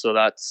 10th. So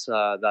that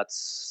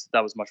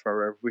was much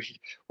more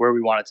where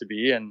we wanted to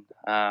be. And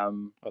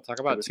I'll talk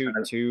about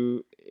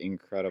two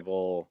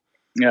incredible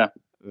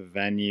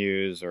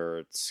venues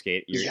or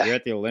skate. You're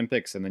at the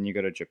Olympics and then you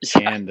go to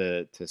Japan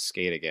to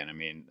skate again. I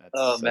mean, that's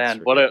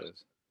what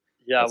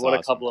awesome.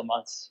 A couple of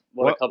months.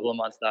 A couple of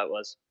months that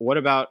was. What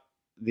about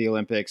the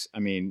Olympics? I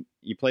mean,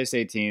 you placed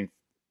 18th.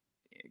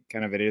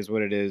 Kind of, it is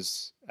what it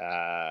is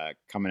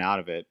coming out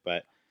of it,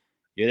 but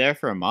you're there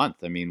for a month.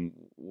 I mean,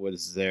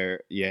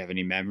 you have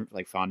any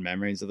fond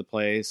memories of the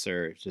place,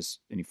 or just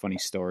any funny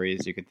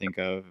stories you can think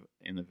of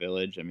in the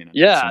village? I mean,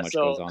 so much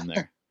goes on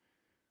there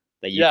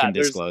that you can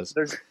disclose.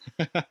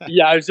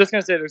 I was just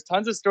gonna say there's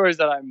tons of stories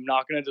that I'm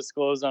not gonna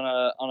disclose on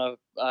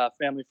a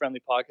family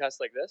friendly podcast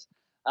like this.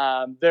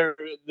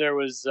 There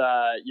was we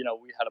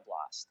had a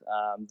blast.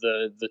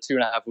 The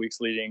 2.5 weeks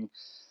leading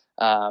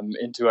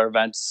into our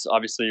events,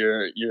 obviously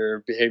you're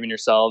behaving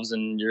yourselves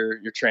and you're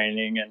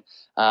training,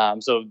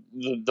 and so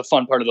the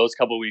fun part of those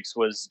couple of weeks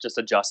was just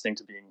adjusting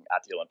to being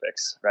at the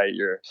Olympics, right?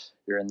 You're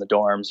in the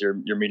dorms,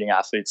 you're meeting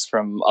athletes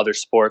from other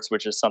sports,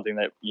 which is something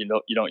that you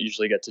don't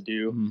usually get to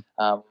do.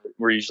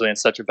 We're usually in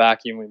such a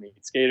vacuum. We meet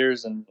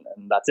skaters, and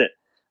that's it.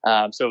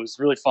 So it was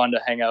really fun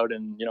to hang out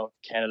in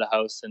Canada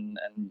House and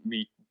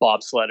meet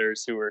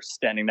bobsledders who were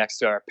standing next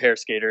to our pair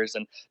skaters,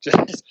 and just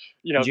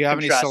Do you have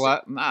any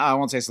I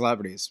won't say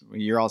celebrities.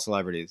 You're all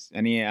celebrities.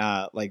 Any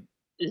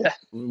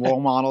role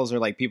models or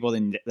like people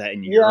that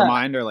in your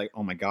mind are like,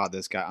 oh my god,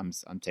 this guy,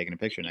 I'm taking a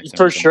picture next time.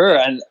 For sure,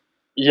 and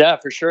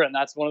for sure, and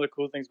that's one of the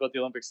cool things about the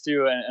Olympics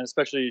too, and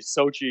especially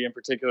Sochi in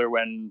particular,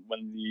 when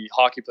the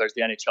hockey players,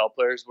 the NHL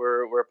players,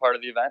 were a part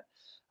of the event.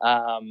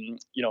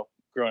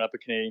 Growing up a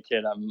Canadian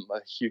kid, I'm a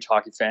huge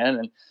hockey fan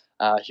and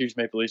a huge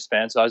Maple Leafs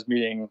fan. So I was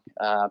meeting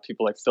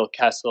people like Phil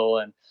Kessel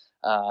and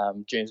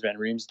James Van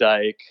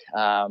Riemsdyk.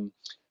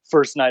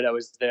 First night I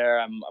was there,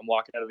 I'm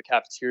walking out of the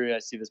cafeteria. I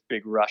see this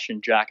big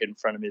Russian jacket in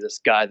front of me. This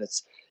guy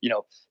that's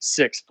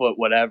 6 foot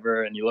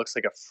whatever, and he looks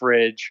like a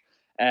fridge.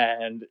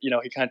 And he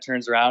kind of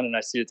turns around, and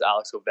I see it's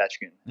Alex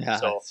Ovechkin. Yeah,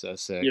 so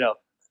sick.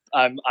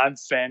 I'm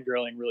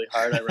fangirling really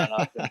hard. I ran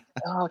up and,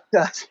 oh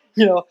gosh,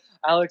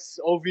 Alex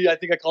Ovi. I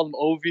think I called him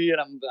Ovi, and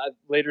I'm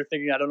later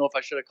thinking I don't know if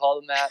I should have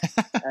called him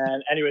that.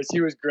 And anyways,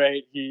 he was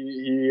great.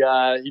 He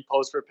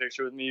posed for a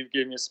picture with me,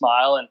 gave me a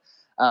smile,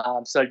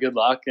 and said good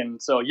luck.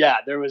 And so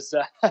there was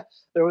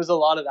a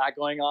lot of that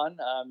going on.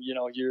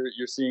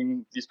 You're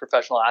seeing these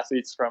professional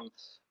athletes from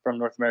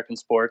North American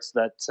sports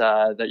that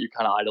you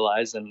kind of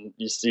idolize, and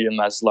you see them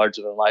as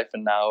larger than life,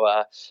 and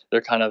now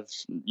they're kind of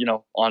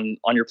on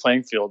your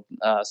playing field,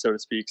 so to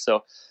speak.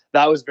 So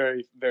that was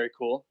very, very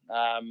cool.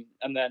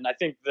 And then I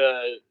think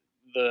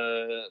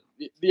the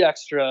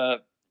extra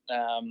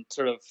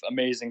sort of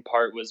amazing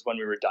part was when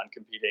we were done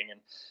competing,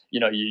 and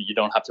you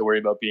don't have to worry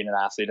about being an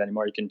athlete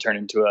anymore. You can turn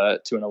into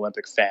an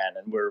Olympic fan,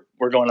 and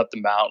we're going up the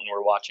mountain,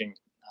 we're watching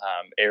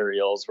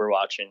aerials, we're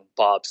watching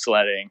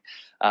bobsledding,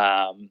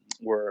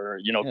 we're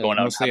going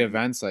out mostly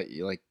events that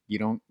you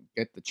don't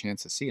get the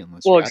chance to see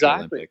unless you're at the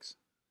Olympics.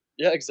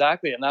 Yeah,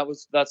 exactly. And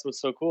that's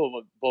what's so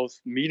cool, both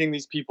meeting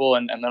these people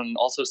and then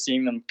also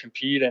seeing them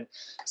compete and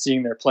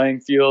seeing their playing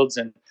fields,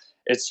 and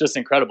it's just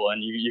incredible.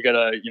 And you get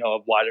a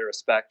wider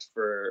respect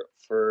for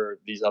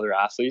these other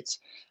athletes.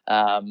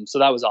 So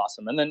that was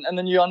awesome. And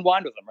then you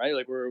unwind with them, right?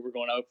 Like we're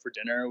going out for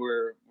dinner,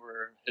 we're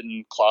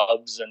hitting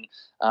clubs, and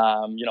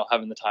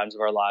having the times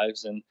of our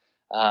lives. And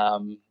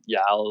I'll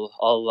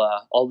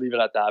leave it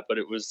at that. But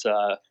it was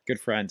good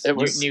friends. It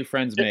was new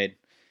friends made.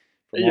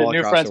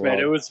 New friends made.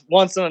 It was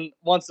once in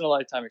a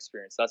lifetime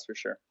experience, that's for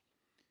sure.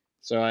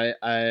 So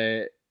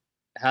I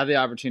had the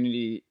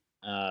opportunity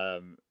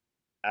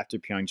after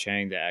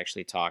Pyeongchang to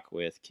actually talk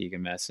with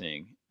Keegan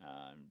Messing,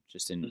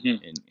 just in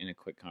a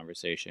quick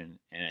conversation.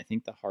 And I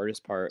think the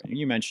hardest part, and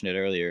you mentioned it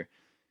earlier,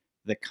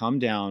 the come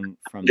down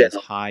from this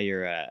high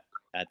you're at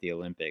the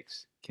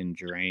Olympics can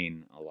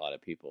drain a lot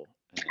of people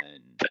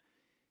and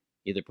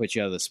either put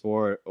you out of the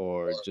sport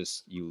or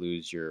just you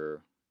lose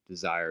your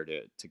desire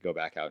to go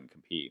back out and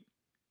compete.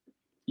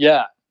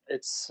 Yeah,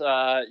 it's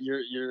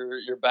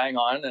you're bang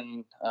on,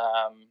 and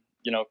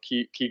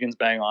Keegan's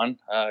bang on.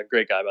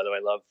 Great guy, by the way.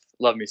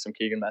 Love me some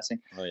Keegan Messing.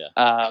 Oh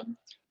yeah.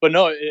 But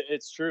no,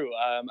 it's true.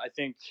 I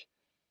think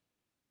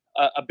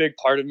a big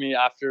part of me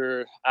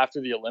after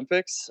the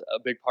Olympics, a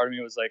big part of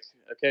me was like,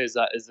 okay, is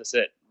this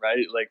it,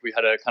 right? Like we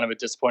had a kind of a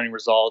disappointing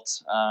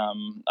result.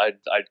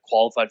 I'd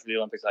qualified for the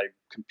Olympics. I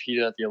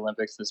competed at the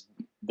Olympics.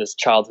 This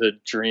childhood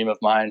dream of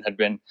mine had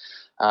been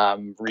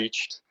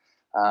reached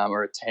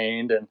or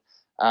attained, and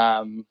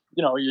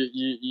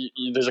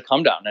there's a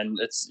come down, and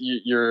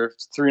you're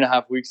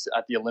 3.5 weeks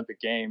at the Olympic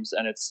Games,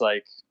 and it's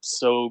like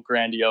so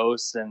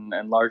grandiose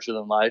and larger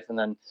than life. And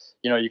then,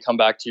 you come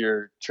back to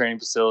your training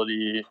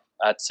facility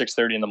at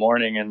 6:30 in the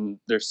morning, and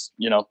there's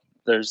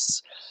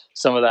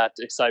some of that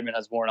excitement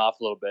has worn off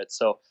a little bit.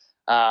 So,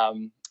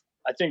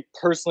 I think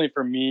personally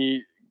for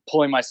me,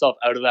 pulling myself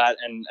out of that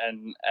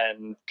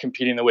and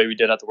competing the way we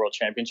did at the World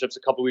Championships a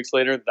couple weeks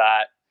later,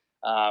 that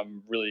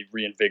really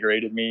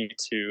reinvigorated me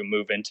to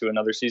move into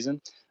another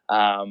season.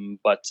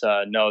 But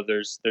no,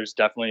 there's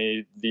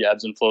definitely the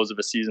ebbs and flows of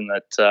a season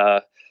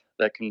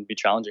that can be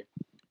challenging.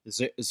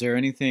 Is there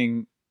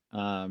anything,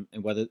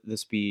 and whether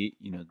this be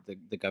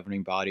the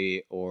governing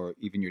body or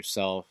even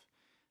yourself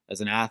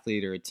as an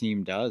athlete or a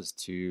team does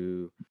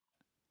to,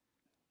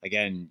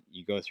 again,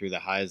 you go through the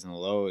highs and the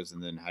lows,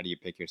 and then how do you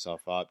pick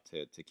yourself up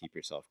to keep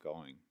yourself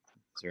going?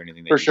 Is there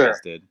anything that you guys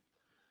did?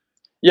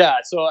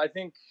 Yeah, so I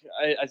think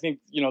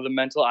the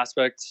mental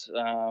aspect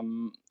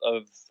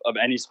of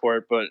any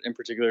sport, but in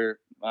particular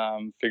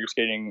figure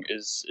skating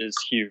is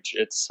huge.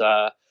 It's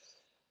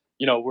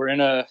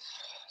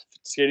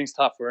skating's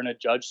tough. We're in a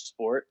judged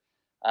sport,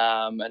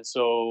 and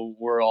so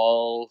we're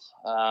all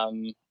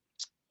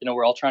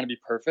trying to be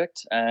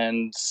perfect,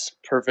 and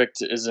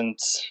perfect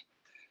isn't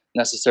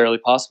necessarily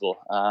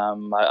possible.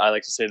 I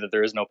like to say that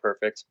there is no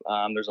perfect.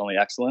 There's only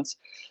excellence.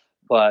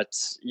 but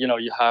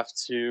you have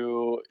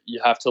to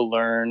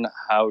learn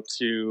how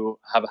to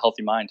have a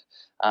healthy mind,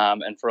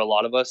 and for a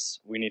lot of us,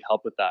 we need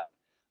help with that.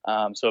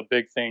 So a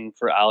big thing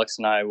for Alex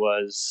and I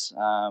was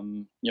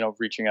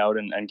reaching out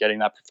and getting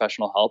that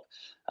professional help.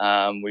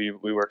 We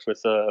worked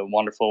with a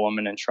wonderful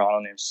woman in Toronto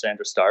named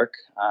Sandra Stark,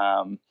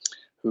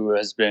 who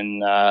has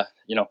been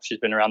she's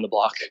been around the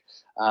block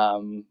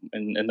in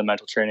the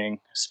mental training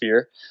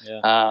sphere.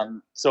 Yeah.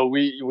 So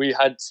we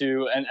had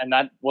to, and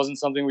that wasn't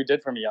something we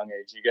did from a young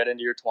age. You get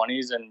into your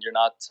 20s and you're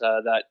not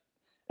that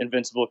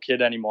invincible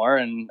kid anymore,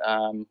 and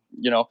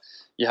you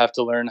have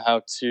to learn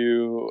how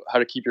to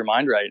keep your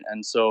mind right.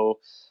 And so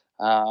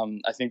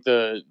I think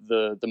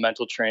the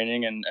mental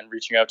training and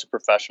reaching out to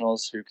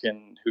professionals who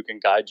can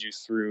guide you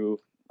through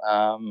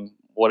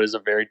what is a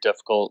very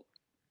difficult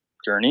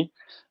journey,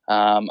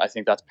 I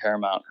think that's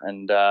paramount.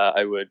 And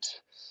I would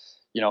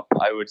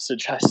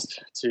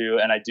suggest to,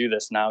 and I do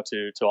this now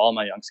to all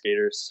my young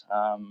skaters,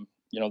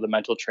 the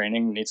mental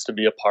training needs to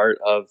be a part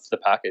of the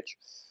package.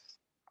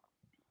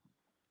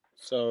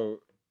 So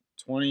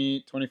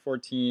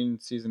 2014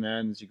 season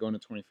ends, you go into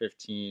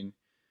 2015.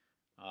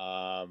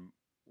 I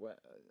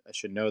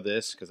should know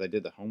this because I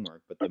did the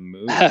homework, but the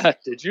move.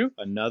 Did you?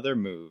 Another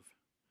move.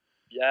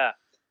 Yeah.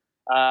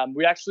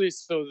 We actually,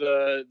 so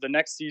the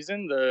next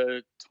season,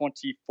 the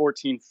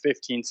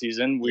 2014-15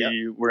 season,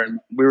 we were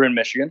in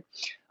Michigan.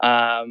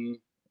 It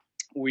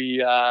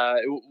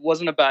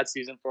wasn't a bad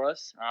season for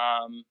us.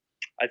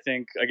 I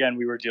think, again,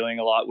 we were dealing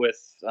a lot with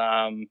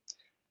the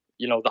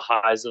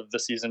highs of the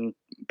season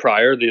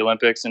prior, the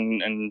Olympics,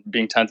 and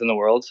being 10th in the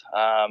world.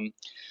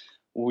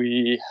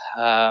 We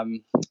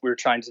were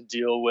trying to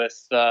deal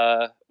with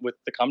the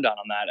come down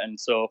on that, and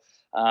so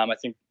I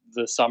think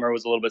the summer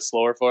was a little bit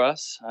slower for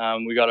us.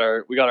 We got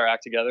our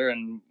act together,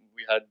 and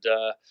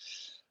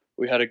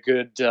we had a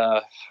good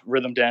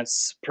rhythm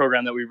dance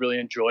program that we really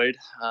enjoyed,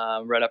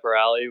 right up our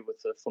alley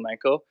with the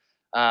flamenco.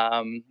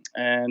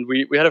 And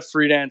we had a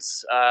free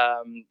dance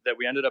that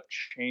we ended up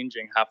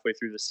changing halfway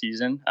through the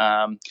season.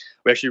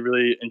 We actually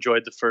really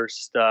enjoyed the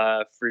first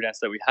free dance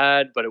that we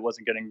had, but it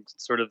wasn't getting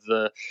sort of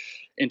the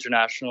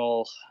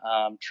international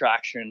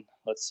traction,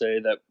 let's say,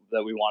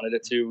 that we wanted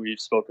it to. We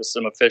spoke with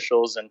some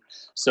officials, and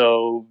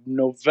so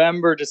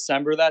November,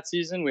 December that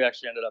season, we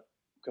actually ended up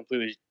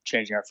completely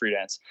changing our free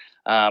dance.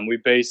 We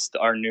based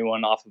our new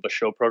one off of a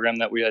show program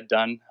that we had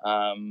done,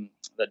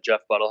 that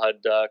Jeff Buttle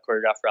had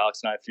choreographed for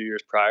Alex and I a few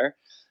years prior.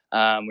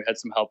 We had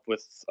some help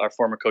with our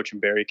former coach in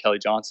Barrie, Kelly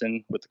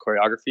Johnson, with the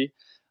choreography,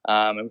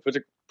 and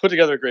we put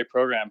together a great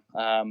program.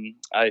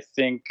 I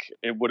think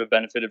it would have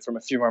benefited from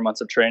a few more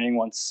months of training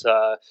once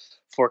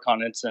Four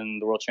Continents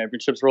and the World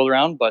Championships rolled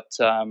around, but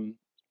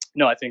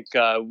no, I think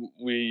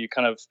we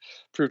kind of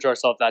proved to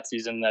ourselves that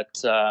season that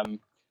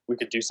we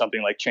could do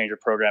something like change a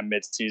program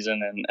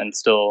mid-season and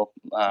still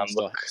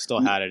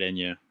still had it in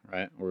you,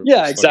 right?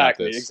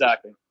 Exactly.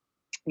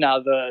 Now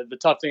the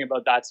tough thing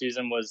about that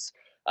season was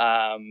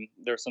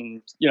there's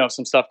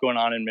some stuff going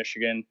on in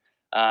Michigan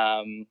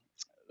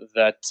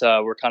that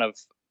was kind of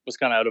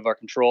out of our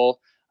control.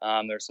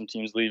 There's some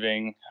teams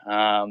leaving,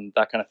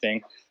 that kind of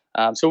thing.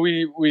 So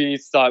we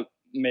thought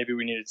maybe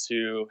we needed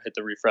to hit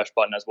the refresh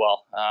button as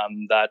well.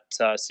 That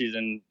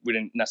season, we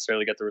didn't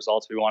necessarily get the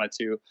results we wanted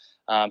to.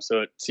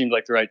 So it seemed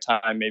like the right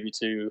time maybe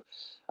to,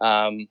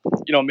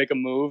 make a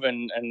move.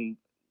 And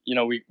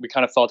we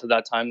kind of felt at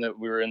that time that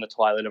we were in the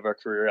twilight of our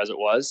career as it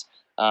was.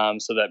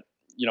 So that,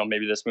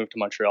 maybe this move to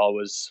Montreal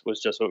was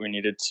just what we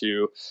needed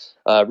to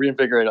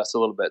reinvigorate us a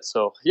little bit.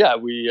 So yeah,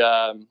 we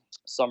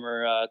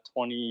summer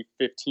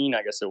 2015,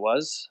 I guess it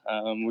was,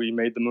 we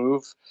made the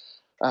move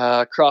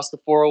across the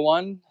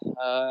 401.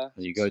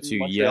 You go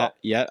to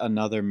yet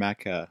another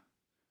Mecca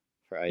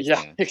for ice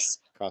dance.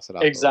 Cross it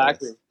off.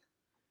 Exactly.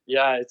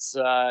 Yeah,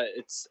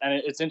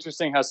 it's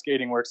interesting how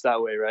skating works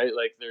that way, right?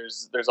 Like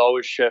there's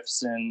always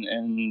shifts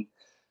in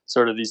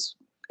sort of these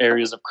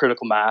areas of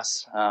critical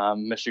mass.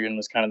 Michigan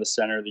was kind of the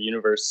center of the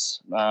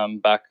universe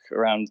back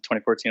around the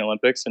 2014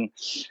 Olympics, and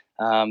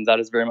that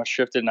has very much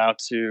shifted now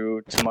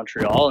to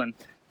Montreal. And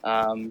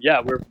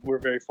we're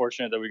very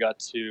fortunate that we got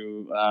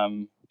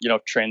to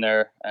train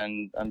there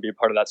and be a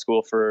part of that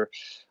school for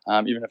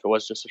even if it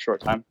was just a short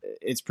time.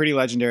 It's pretty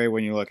legendary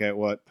when you look at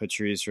what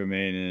Patrice,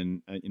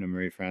 Romain, and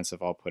Marie-France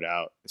have all put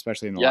out,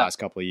 especially in the last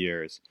couple of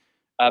years.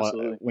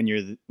 Absolutely. When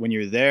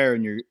you're there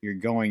and you're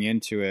going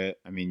into it,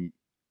 I mean,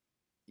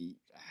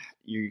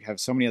 you have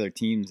so many other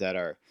teams that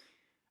are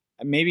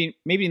maybe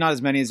not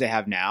as many as they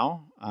have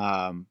now,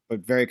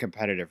 but very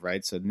competitive,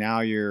 right? So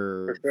now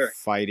you're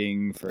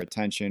fighting for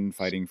attention,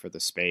 fighting for the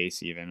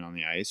space, even on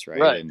the ice, right?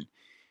 Right. And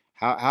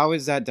how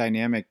is that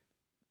dynamic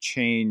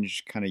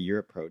change kind of your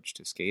approach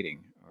to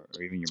skating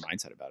or even your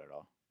mindset about it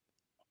all?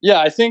 Yeah,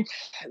 I think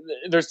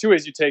there's two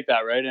ways you take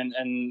that, right?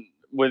 And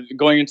with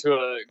going into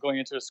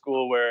a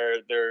school where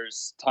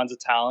there's tons of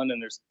talent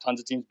and there's tons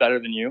of teams better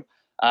than you,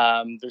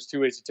 there's two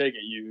ways to take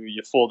it.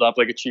 You fold up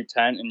like a cheap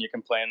tent and you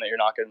complain that you're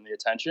not getting the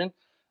attention,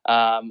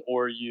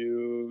 or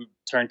you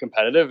turn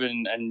competitive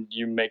and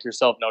you make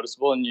yourself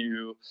noticeable and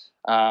you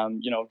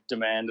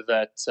demand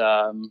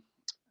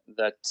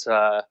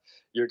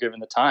you're given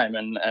the time,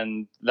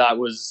 and that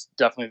was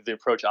definitely the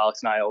approach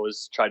Alex and I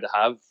always tried to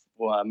have.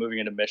 Moving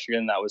into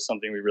Michigan, that was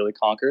something we really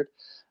conquered.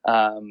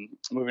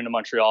 Moving to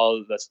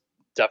Montreal, that's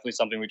definitely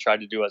something we tried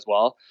to do as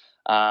well.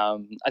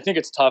 I think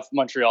it's tough.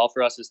 Montreal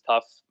for us is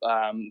tough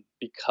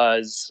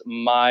because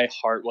my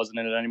heart wasn't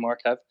in it anymore,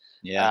 Kev.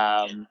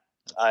 Yeah.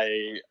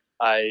 I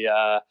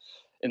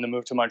in the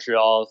move to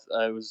Montreal,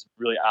 it was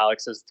really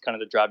Alex as kind of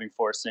the driving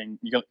force, saying,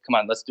 "Come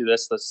on, let's do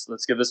this.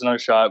 Let's give this another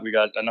shot. We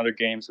got another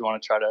games we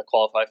want to try to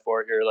qualify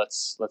for here.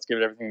 Let's give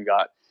it everything we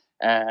got."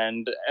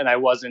 And I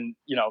wasn't,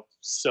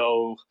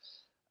 so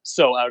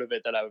out of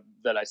it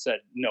that I said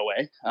no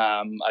way.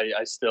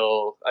 I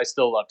still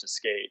love to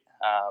skate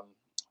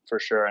for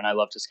sure, and I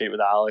love to skate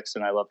with Alex,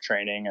 and I love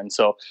training, and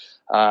so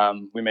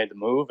we made the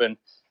move. And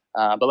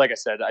but like I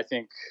said, I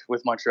think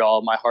with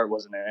Montreal, my heart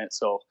wasn't in it,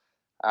 so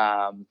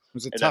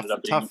was it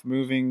tough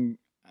moving?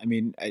 I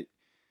mean,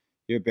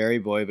 you're a Barrie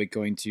boy, but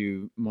going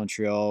to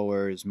Montreal,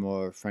 where it's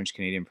more French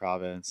Canadian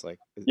province, like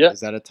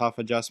is that a tough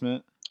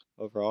adjustment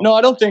overall? No,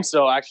 I don't think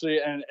so, actually.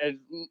 And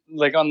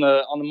like on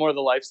the more of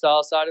the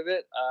lifestyle side of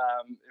it,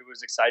 it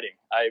was exciting.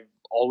 I've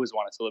always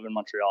wanted to live in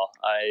Montreal.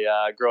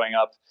 Growing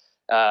up,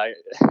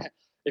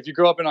 if you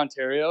grow up in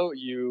Ontario,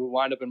 you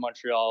wind up in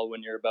Montreal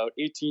when you're about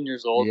 18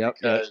 years old. Yep,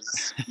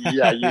 because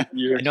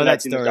you're I know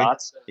that story. The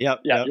dots.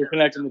 Yep. You're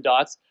connecting the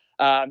dots.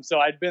 So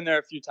I'd been there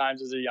a few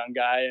times as a young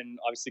guy, and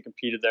obviously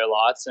competed there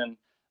lots. And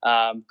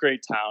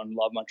great town,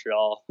 love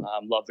Montreal,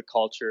 love the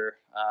culture,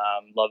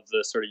 love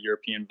the sort of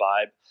European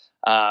vibe.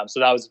 So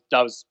that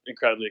was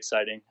incredibly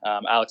exciting.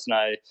 Alex and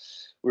I,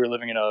 we were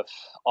living in an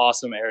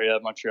awesome area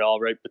of Montreal,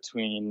 right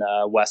between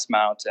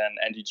Westmount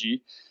and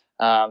NDG.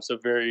 So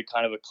very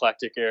kind of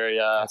eclectic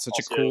area. That's such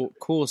a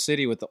cool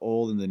city with the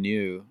old and the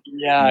new.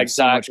 Yeah,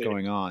 exactly. So much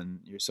going on.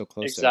 You're so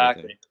close to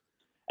everything.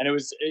 And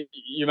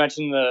you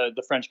mentioned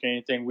the French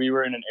Canadian thing. We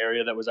were in an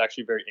area that was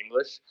actually very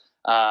English.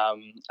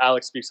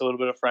 Alex speaks a little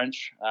bit of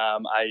French.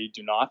 I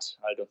do not.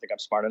 I don't think I'm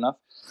smart enough.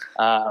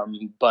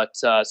 But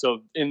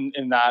so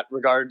in that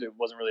regard, it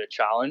wasn't really a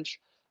challenge.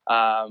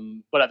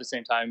 But at the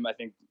same time, I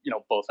think,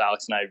 both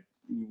Alex and I,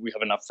 we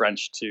have enough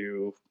French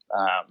to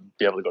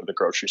be able to go to the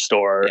grocery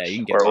store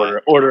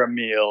or order a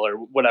meal or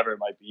whatever it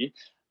might be.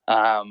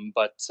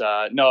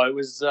 No, it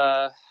was,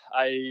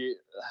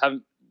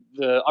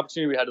 the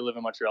opportunity we had to live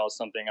in Montreal is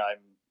something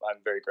I'm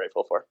very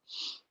grateful for.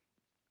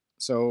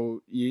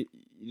 So you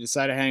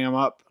decided to hang them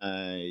up.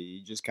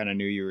 You just kind of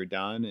knew you were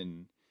done,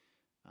 and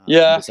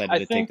decided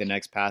to take the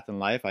next path in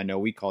life. I know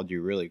we called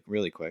you really,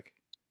 really quick.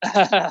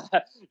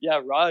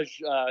 Yeah, Raj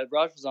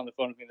was on the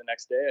phone with me the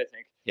next day, I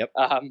think. Yep.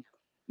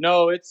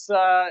 No, it's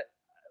I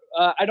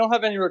don't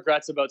have any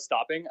regrets about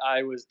stopping.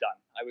 I was done.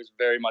 I was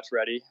very much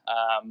ready.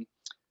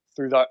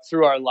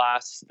 Through our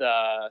last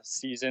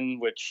season,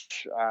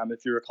 which,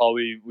 if you recall,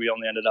 we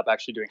only ended up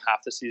actually doing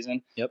half the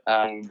season. Yep.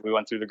 We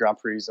went through the Grand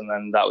Prix, and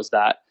then that was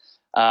that.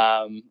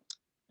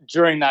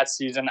 During that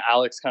season,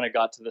 Alex kind of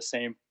got to the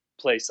same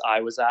place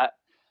I was at,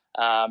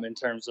 in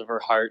terms of her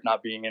heart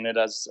not being in it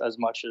as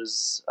much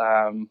as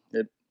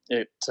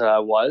it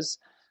was.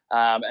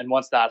 And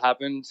once that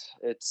happened,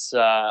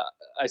 I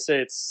always say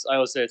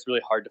it's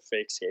really hard to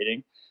fake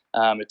skating.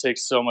 It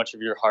takes so much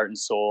of your heart and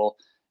soul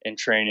in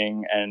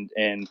training and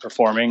in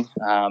performing,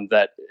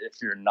 that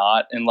if you're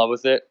not in love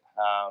with it,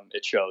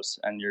 it shows,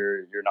 and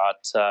you're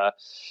not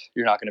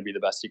going to be the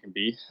best you can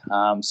be.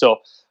 So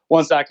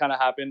once that kind of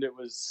happened, it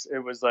was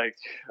like,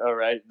 all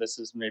right, this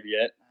is maybe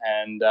it.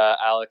 And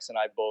Alex and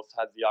I both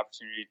had the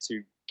opportunity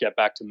to get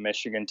back to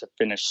Michigan to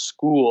finish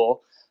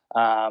school,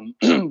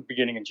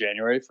 beginning in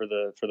January for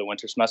the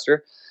winter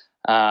semester.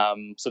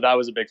 So that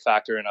was a big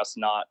factor in us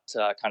not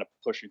kind of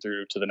pushing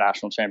through to the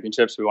national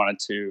championships. We wanted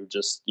to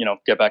just,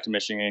 get back to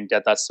Michigan,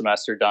 get that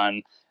semester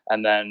done.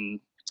 And then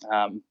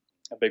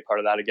a big part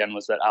of that, again,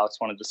 was that Alex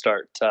wanted to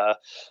start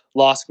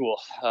law school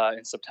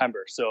in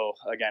September. So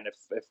again,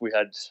 if we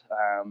had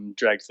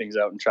dragged things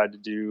out and tried to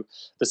do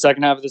the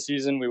second half of the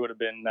season, we would have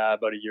been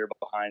about a year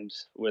behind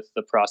with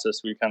the process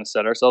we kind of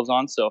set ourselves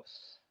on. So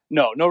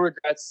no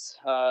regrets.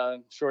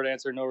 Short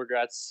answer, no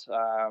regrets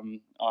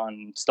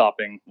on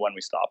stopping when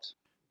we stopped.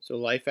 So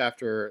life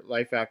after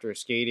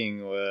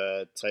skating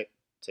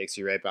takes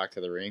you right back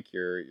to the rink.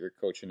 You're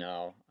coaching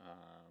now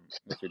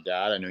with your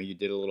dad. I know you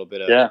did a little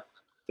bit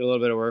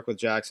of work with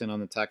Jackson on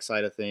the tech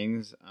side of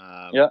things.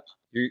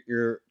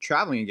 You're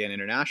traveling again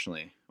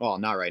internationally. Well,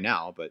 not right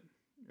now, but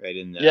right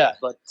in the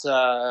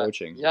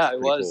coaching. Yeah, it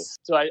was.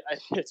 Cool.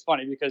 So it's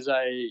funny because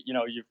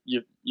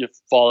you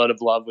fall out of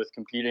love with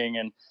competing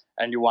and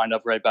you wind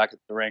up right back at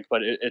the rink.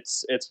 But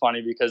it's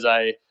funny because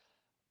I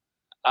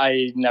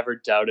never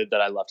doubted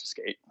that I love to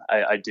skate.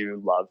 I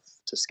do love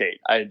to skate.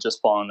 I had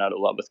just fallen out of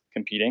love with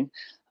competing.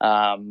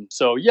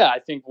 So yeah, I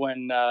think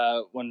when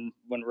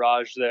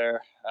Raj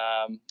there,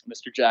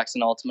 Mr.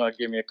 Jackson Ultima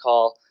gave me a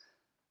call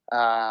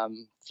a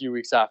few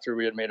weeks after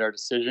we had made our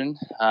decision.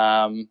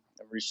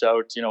 Reached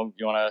out, you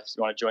want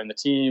to join the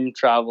team,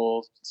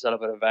 travel, set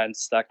up at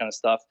events, that kind of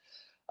stuff.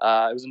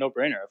 It was a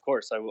no-brainer, of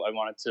course. I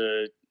wanted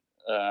to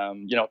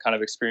kind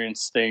of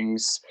experience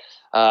things,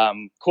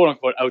 quote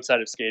unquote,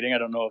 outside of skating. I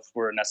don't know if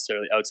we're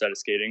necessarily outside of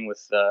skating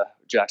with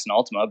Jackson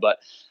Ultima, but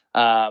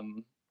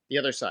the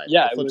other side,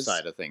 the flip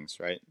side of things,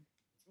 right?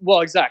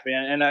 Well, exactly,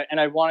 and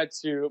I wanted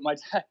to.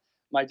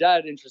 My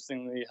dad,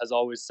 interestingly, has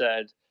always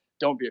said,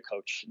 "Don't be a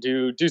coach.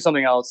 Do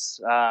something else.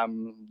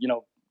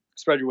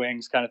 Spread your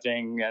wings, kind of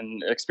thing,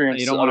 and experience."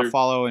 You don't want to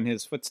follow in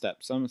his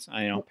footsteps. Some,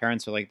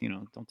 parents are like,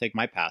 don't take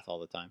my path all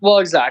the time. Well,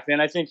 exactly,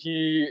 and I think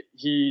he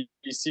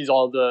sees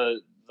all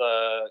the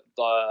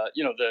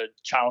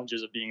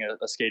challenges of being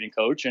a skating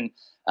coach, and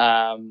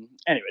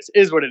anyways,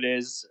 is what it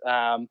is.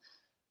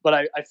 But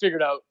I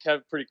figured out,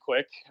 Kev, pretty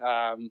quick,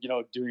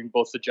 doing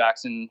both the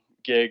Jackson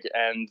gig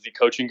and the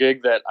coaching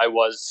gig, that I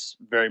was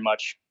very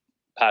much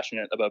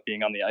passionate about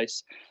being on the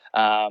ice.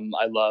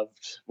 I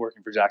loved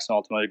working for Jackson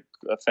Ultima,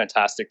 a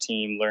fantastic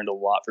team, learned a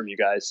lot from you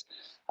guys,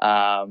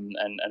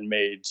 and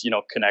made,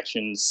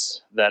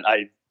 connections that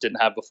I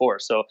didn't have before.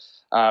 So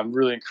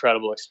really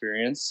incredible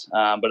experience.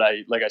 But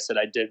like I said,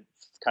 I did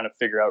kind of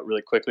figure out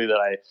really quickly that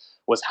I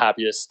was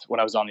happiest when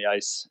I was on the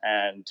ice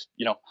and,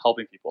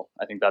 helping people.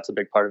 I think that's a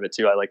big part of it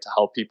too. I like to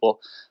help people.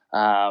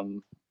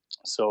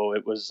 So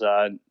it was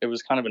kind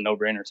of a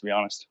no-brainer, to be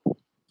honest.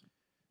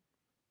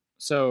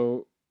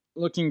 So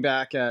looking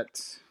back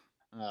at,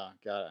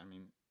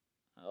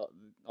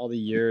 all the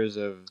years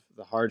of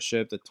the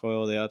hardship, the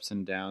toil, the ups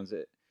and downs,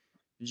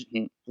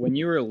 when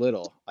you were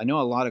little, I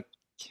know a lot of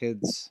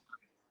kids,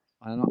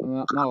 not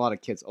a lot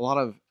of kids, a lot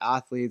of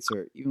athletes,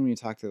 or even when you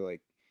talk to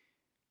like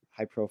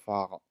high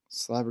profile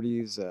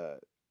celebrities,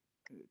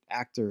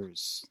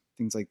 actors,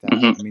 things like that.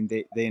 I mean,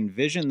 they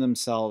envision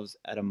themselves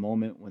at a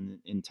moment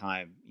in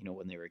time,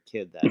 when they were a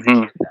kid, that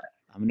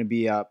I'm going to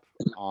be up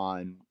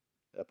on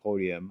a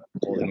podium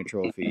holding a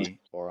trophy,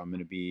 or I'm going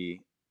to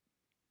be,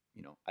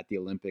 at the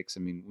Olympics. I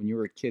mean, when you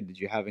were a kid, did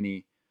you have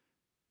any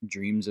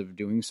dreams of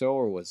doing so,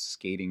 or was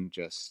skating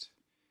just,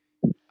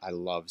 I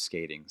love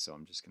skating, so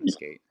I'm just going to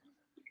skate?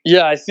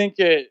 Yeah, I think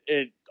it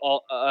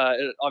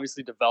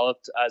obviously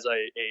developed as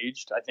I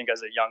aged. I think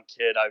as a young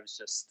kid, I was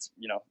just,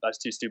 I was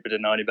too stupid to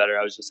know any better.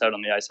 I was just out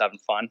on the ice having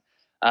fun.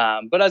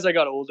 But as I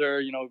got older,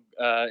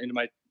 into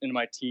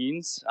my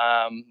teens,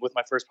 with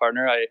my first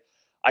partner,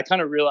 I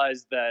kind of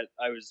realized that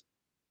I was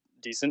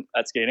decent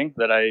at skating,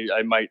 that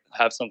I might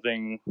have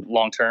something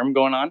long term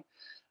going on.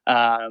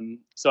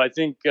 So I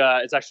think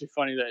it's actually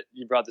funny that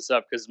you brought this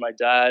up, because my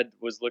dad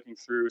was looking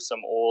through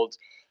some old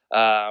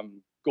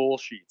goal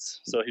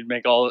sheets. So he'd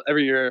make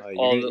every year.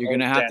 You're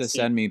gonna have to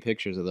send me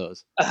pictures of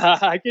those.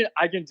 I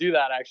can do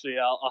that, actually.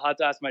 I'll have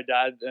to ask my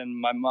dad and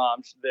my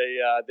mom.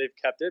 They've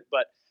kept it,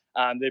 but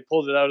they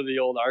pulled it out of the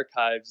old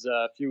archives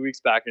a few weeks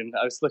back, and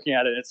I was looking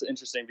at it. And it's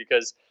interesting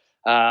because,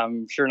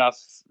 sure enough,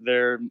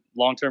 their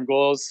long-term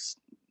goals,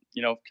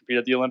 compete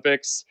at the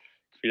Olympics,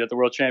 compete at the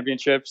World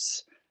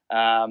Championships.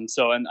 And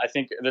I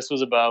think this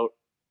was about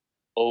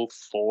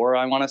 2004,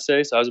 I want to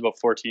say. So I was about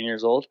 14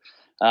 years old.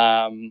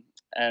 I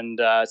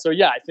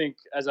think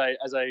as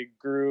I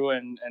grew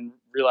and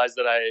realized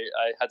that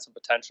I had some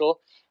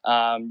potential,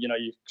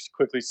 you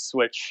quickly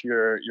switch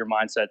your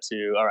mindset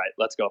to, all right,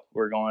 let's go.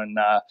 We're going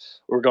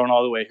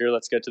all the way here.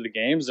 Let's get to the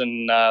games,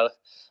 and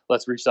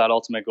let's reach that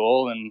ultimate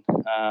goal, and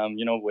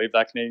wave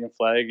that Canadian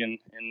flag in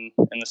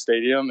the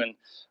stadium, and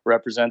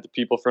represent the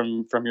people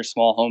from your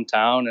small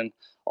hometown, and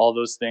all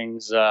those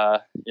things, all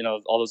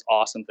those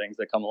awesome things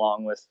that come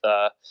along with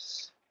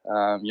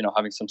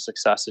having some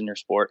success in your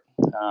sport.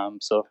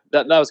 So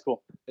that was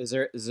cool. Is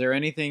there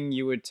anything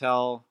you would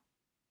tell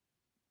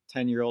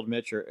 10-year-old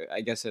Mitch, or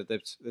I guess at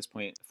this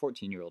point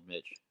 14-year-old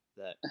Mitch,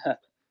 that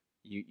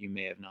you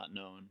may have not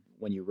known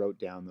when you wrote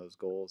down those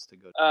goals to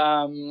go?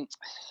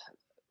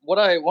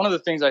 One of the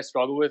things I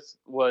struggled with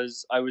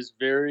was I was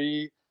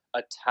very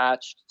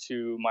attached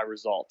to my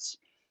results.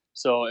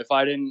 So if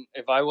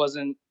I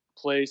wasn't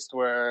placed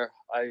where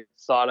I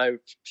thought I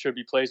should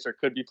be placed or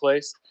could be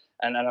placed,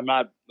 and I'm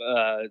not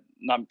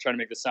trying to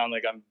make this sound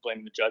like I'm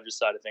blaming the judges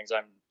side of things.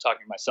 I'm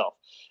talking myself.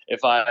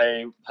 If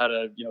I had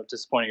a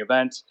disappointing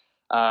event,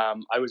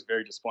 I was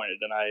very disappointed,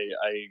 and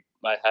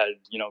I had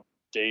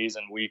days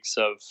and weeks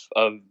of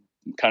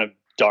kind of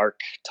dark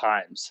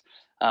times.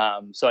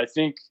 So I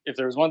think if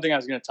there was one thing I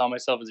was going to tell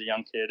myself as a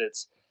young kid,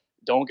 it's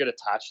don't get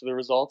attached to the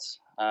results.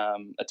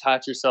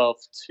 Attach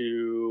yourself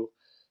to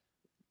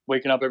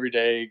waking up every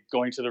day,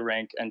 going to the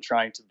rink, and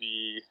trying to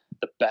be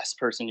the best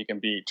person you can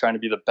be, trying to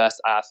be the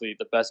best athlete,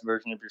 the best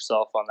version of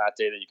yourself on that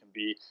day that you can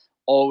be.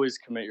 Always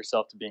commit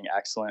yourself to being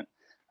excellent.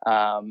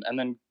 And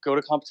then go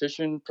to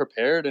competition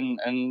prepared,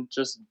 and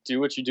just do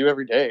what you do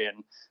every day.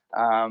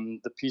 And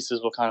the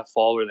pieces will kind of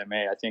fall where they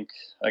may. I think,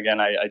 again,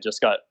 I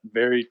just got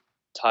very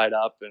tied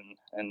up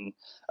and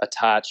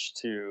attached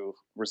to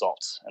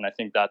results. And I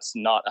think that's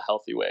not a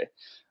healthy way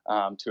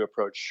to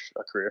approach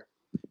a career.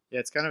 Yeah,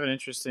 it's kind of an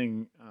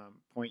interesting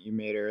point you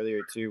made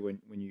earlier too,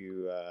 when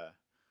you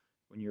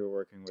were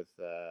working with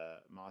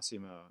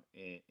Massimo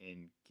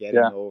in getting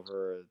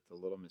over the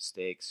little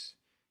mistakes,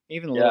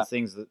 even the little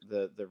things,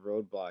 the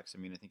roadblocks. I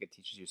mean, I think it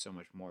teaches you so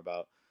much more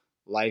about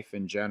life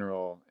in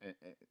general,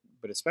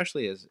 but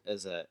especially as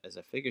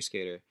a figure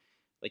skater,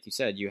 like you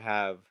said, you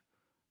have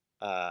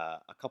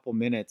a couple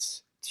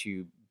minutes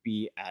to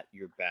be at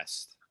your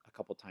best a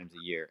couple times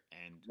a year,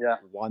 and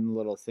one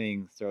little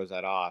thing throws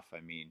that off. I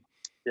mean,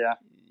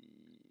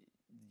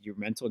 your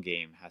mental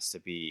game has to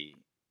be,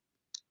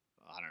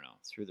 I don't know,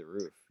 through the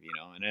roof,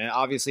 and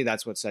obviously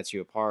that's what sets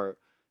you apart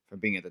from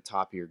being at the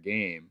top of your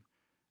game.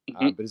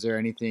 But is there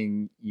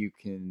anything you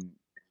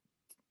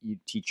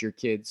teach your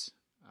kids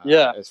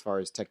as far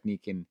as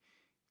technique and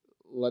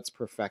let's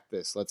perfect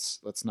this,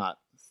 let's not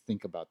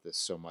think about this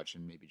so much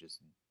and maybe just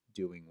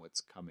doing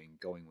what's coming,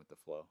 going with the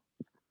flow?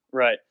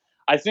 Right.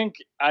 I think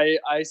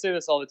I say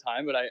this all the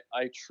time, but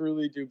I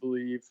truly do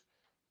believe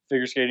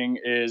figure skating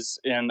is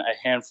in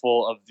a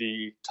handful of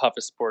the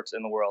toughest sports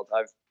in the world.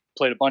 I've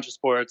played a bunch of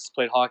sports,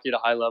 played hockey at a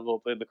high level,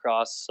 played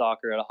lacrosse,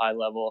 soccer at a high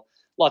level,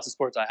 lots of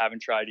sports I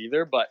haven't tried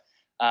either, but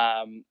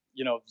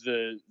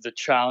the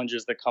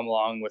challenges that come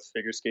along with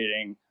figure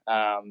skating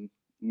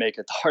make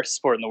it the hardest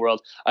sport in the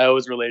world. I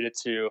always relate it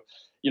to,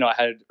 I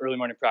had early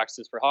morning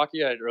practices for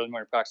hockey. I had early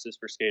morning practices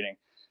for skating.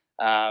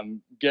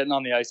 Getting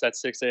on the ice at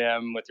 6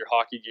 a.m. with your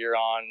hockey gear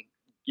on,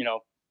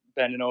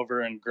 bending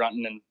over and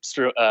grunting and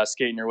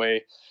skating your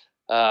way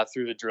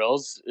through the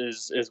drills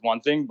is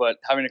one thing, but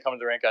having to come to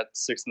the rink at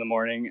 6 a.m.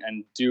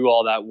 and do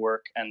all that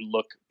work and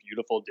look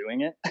beautiful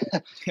doing it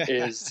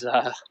is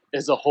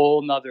a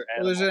whole nother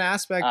animal. Well, there's an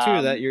aspect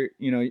too that you're,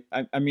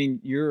 I mean,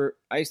 you're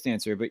ice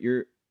dancer, but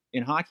you're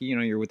in hockey,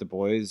 you're with the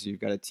boys, you've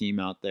got a team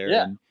out there,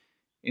 and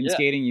in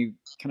skating, you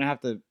kind of have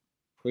to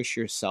push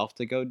yourself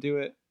to go do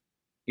it,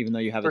 even though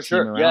you have a team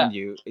around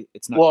you.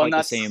 It's not quite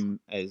the same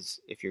as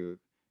if you're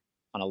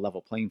on a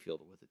level playing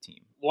field with a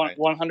team.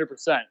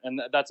 100%,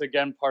 and that's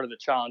again part of the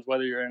challenge.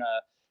 Whether you're in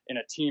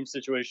a team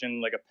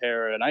situation like a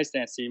pair or an ice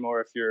dance team,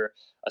 or if you're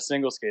a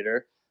single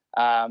skater,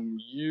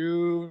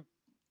 you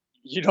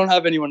don't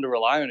have anyone to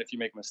rely on if you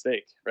make a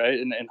mistake, right?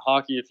 In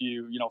hockey, if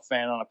you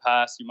fan on a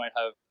pass, you might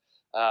have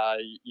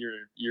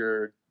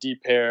your D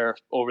pair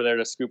over there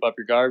to scoop up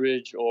your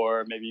garbage,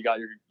 or maybe you got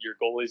your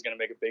goalie's going to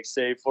make a big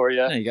save for you.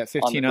 Yeah, you got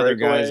 15 other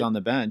guys on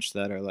the bench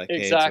that are like,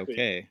 hey, it's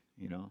okay,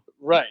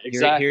 Right,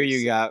 exactly. Here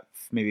you got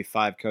maybe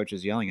 5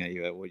 coaches yelling at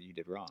you at what you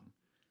did wrong.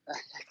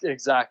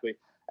 Exactly.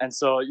 And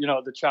so,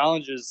 the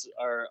challenges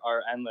are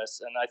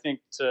endless. And I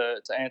think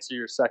to answer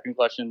your second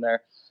question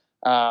there,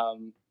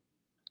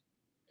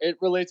 it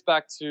relates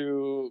back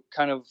to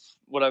kind of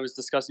what I was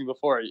discussing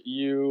before.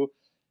 You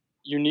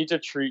need to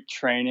treat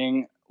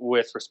training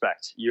with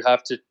respect. You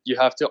have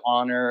to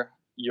honor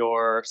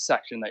your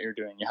section that you're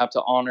doing. You have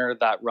to honor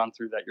that run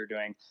through that you're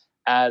doing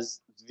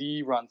as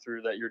the run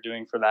through that you're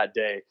doing for that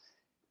day.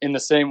 In the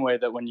same way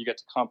that when you get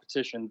to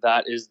competition,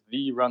 that is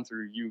the run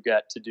through you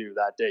get to do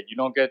that day. You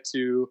don't get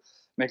to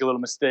make a little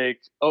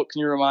mistake. Oh, can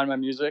you remind my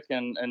music?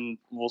 And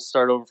we'll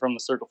start over from the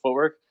circle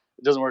footwork.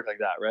 It doesn't work like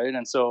that, right?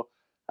 And so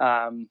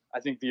I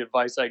think the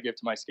advice I give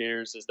to my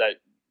skaters is that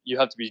you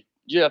have to be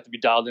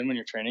dialed in when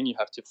you're training. You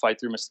have to fight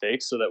through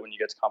mistakes so that when you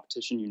get to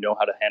competition, you know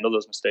how to handle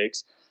those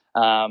mistakes.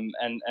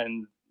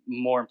 And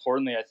more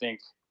importantly, I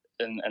think,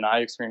 and I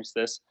experienced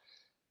this,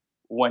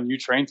 when you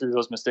train through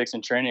those mistakes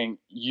in training,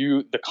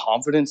 the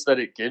confidence that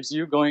it gives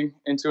you going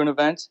into an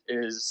event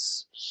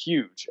is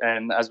huge.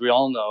 And as we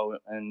all know,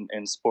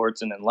 in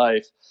sports and in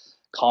life,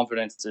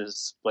 confidence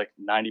is like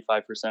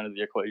 95% of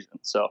the equation.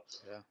 So,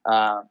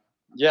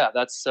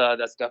 that's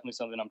definitely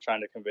something I'm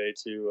trying to convey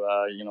to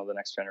the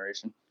next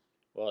generation.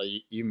 Well,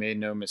 you made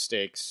no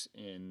mistakes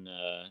in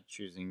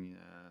choosing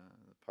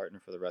a partner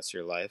for the rest of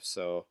your life.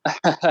 So,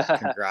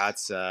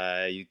 congrats,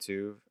 you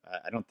two.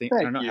 I don't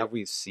know. Have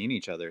we seen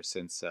each other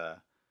since the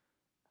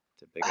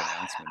big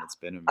announcement? It's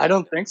been. I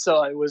don't think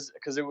so. It was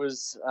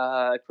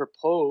I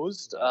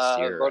proposed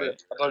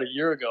about a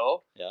year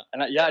ago. Yeah.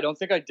 And I don't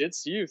think I did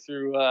see you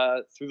through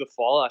the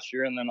fall last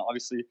year, and then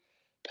obviously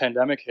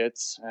pandemic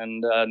hits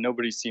and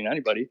nobody's seen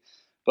anybody.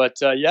 But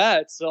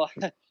it's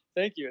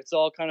thank you. It's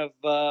all kind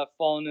of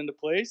fallen into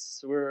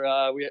place.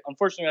 We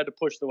unfortunately had to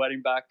push the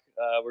wedding back.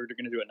 We're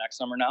going to do it next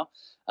summer now,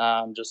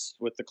 just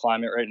with the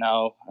climate right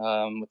now,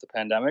 with the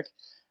pandemic.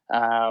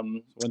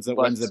 When's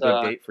the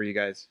big date for you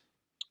guys?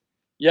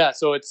 Yeah,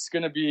 so it's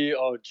going to be,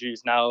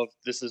 now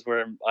this is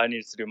where I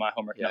need to do my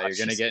homework. Yeah, you're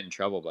going to get in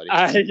trouble, buddy.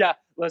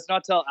 Let's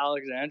not tell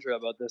Alexandra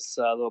about this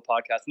little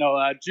podcast. No,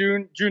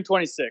 June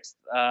 26th,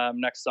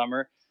 next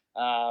summer,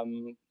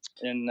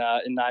 in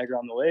Niagara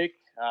on the Lake.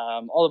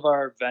 All of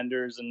our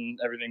vendors and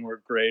everything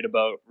were great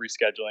about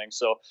rescheduling.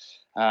 So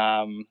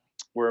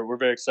we're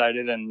very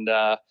excited, and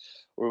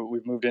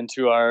we've moved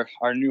into our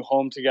new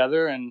home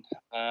together. And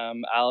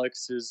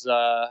Alex is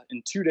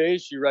in 2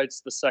 days. She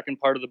writes the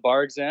second part of the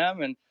bar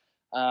exam, and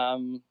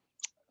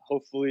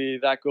hopefully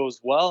that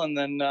goes well. And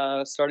then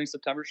starting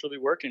September, she'll be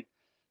working.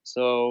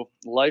 So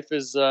life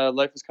is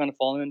kind of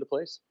falling into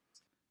place.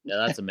 Yeah,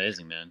 that's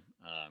amazing, man.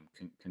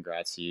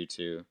 Congrats to you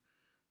too.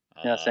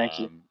 Yeah, thank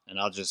you. And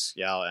I'll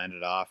end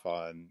it off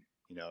on,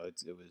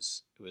 it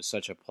was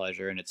such a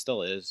pleasure, and it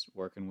still is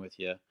working with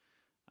you.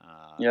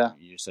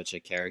 You're such a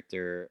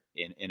character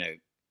in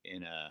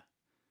a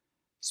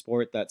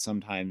sport that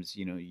sometimes,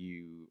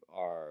 you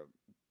are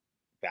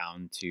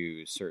bound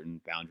to certain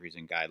boundaries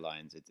and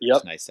guidelines.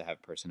 It's nice to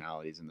have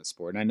personalities in the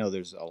sport. And I know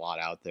there's a lot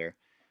out there,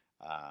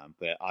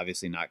 but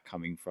obviously not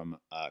coming from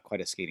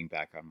quite a skating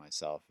background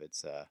myself.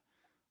 It's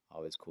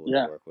always cool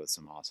to work with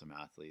some awesome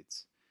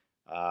athletes.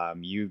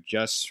 You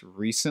just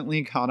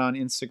recently got on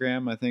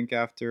Instagram, I think,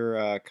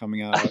 after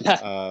coming out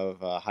of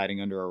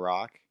hiding under a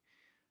rock.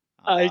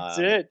 I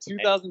did.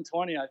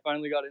 2020, I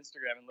finally got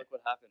Instagram, and look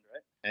what happened,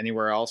 right?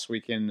 Anywhere else we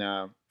can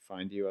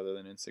find you other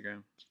than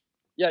Instagram?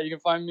 Yeah, you can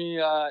find me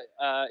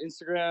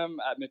Instagram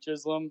at Mitch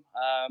Islam.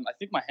 I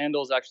think my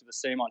handle is actually the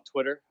same on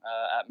Twitter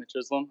at Mitch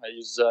Islam. I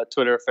use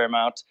Twitter a fair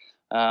amount,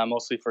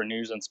 mostly for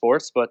news and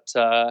sports, but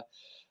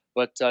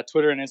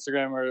Twitter and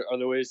Instagram are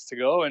the ways to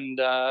go. And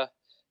I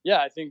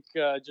think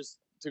just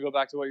to go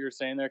back to what you were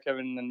saying there,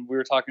 Kevin, and we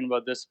were talking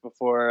about this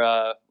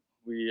before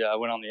we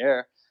went on the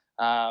air.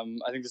 I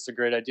think this is a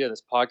great idea,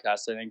 this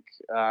podcast. I think,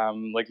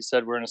 like you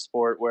said, we're in a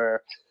sport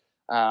where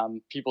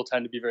people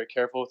tend to be very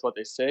careful with what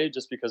they say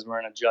just because we're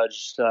in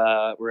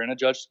a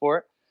judged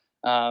sport.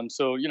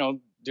 So,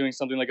 doing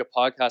something like a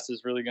podcast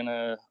is really going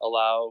to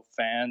allow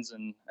fans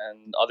and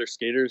other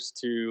skaters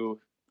to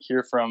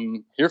hear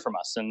from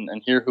us and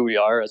hear who we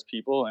are as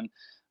people. And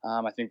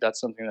I think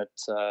that's something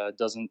that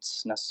doesn't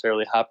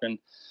necessarily happen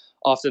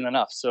often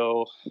enough.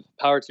 So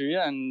power to you.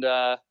 And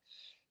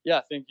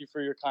thank you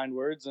for your kind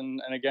words.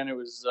 And again, it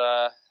was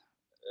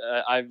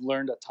I've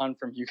learned a ton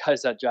from you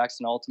guys at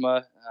Jackson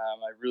Ultima.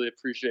 I really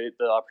appreciate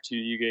the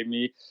opportunity you gave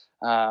me.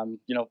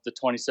 The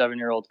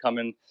 27-year-old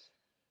coming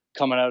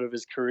out of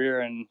his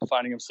career and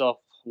finding himself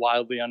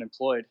wildly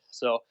unemployed.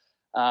 So,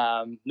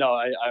 I'm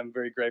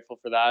very grateful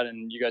for that.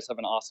 And you guys have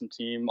an awesome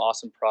team,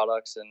 awesome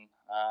products, and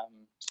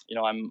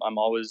I'm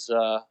always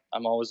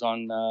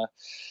on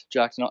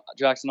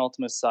Jackson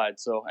Ultima's side.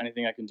 So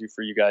anything I can do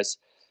for you guys.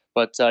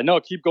 But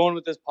keep going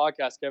with this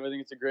podcast, Kev. I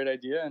think it's a great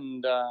idea,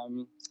 and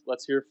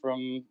let's hear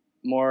from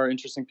more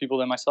interesting people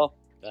than myself.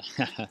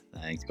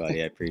 Thanks,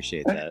 buddy. I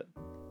appreciate that.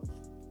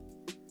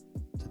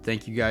 So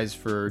thank you guys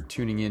for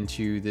tuning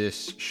into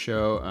this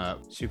show.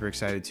 Super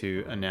excited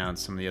to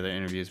announce some of the other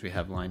interviews we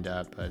have lined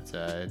up, but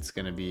it's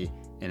going to be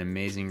an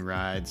amazing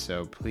ride.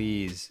 So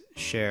please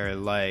share,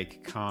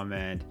 like,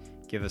 comment,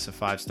 give us a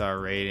 5-star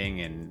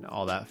rating, and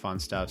all that fun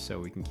stuff so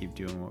we can keep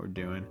doing what we're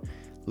doing.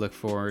 Look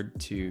forward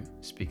to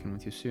speaking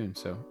with you soon.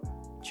 So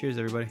cheers,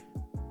 everybody.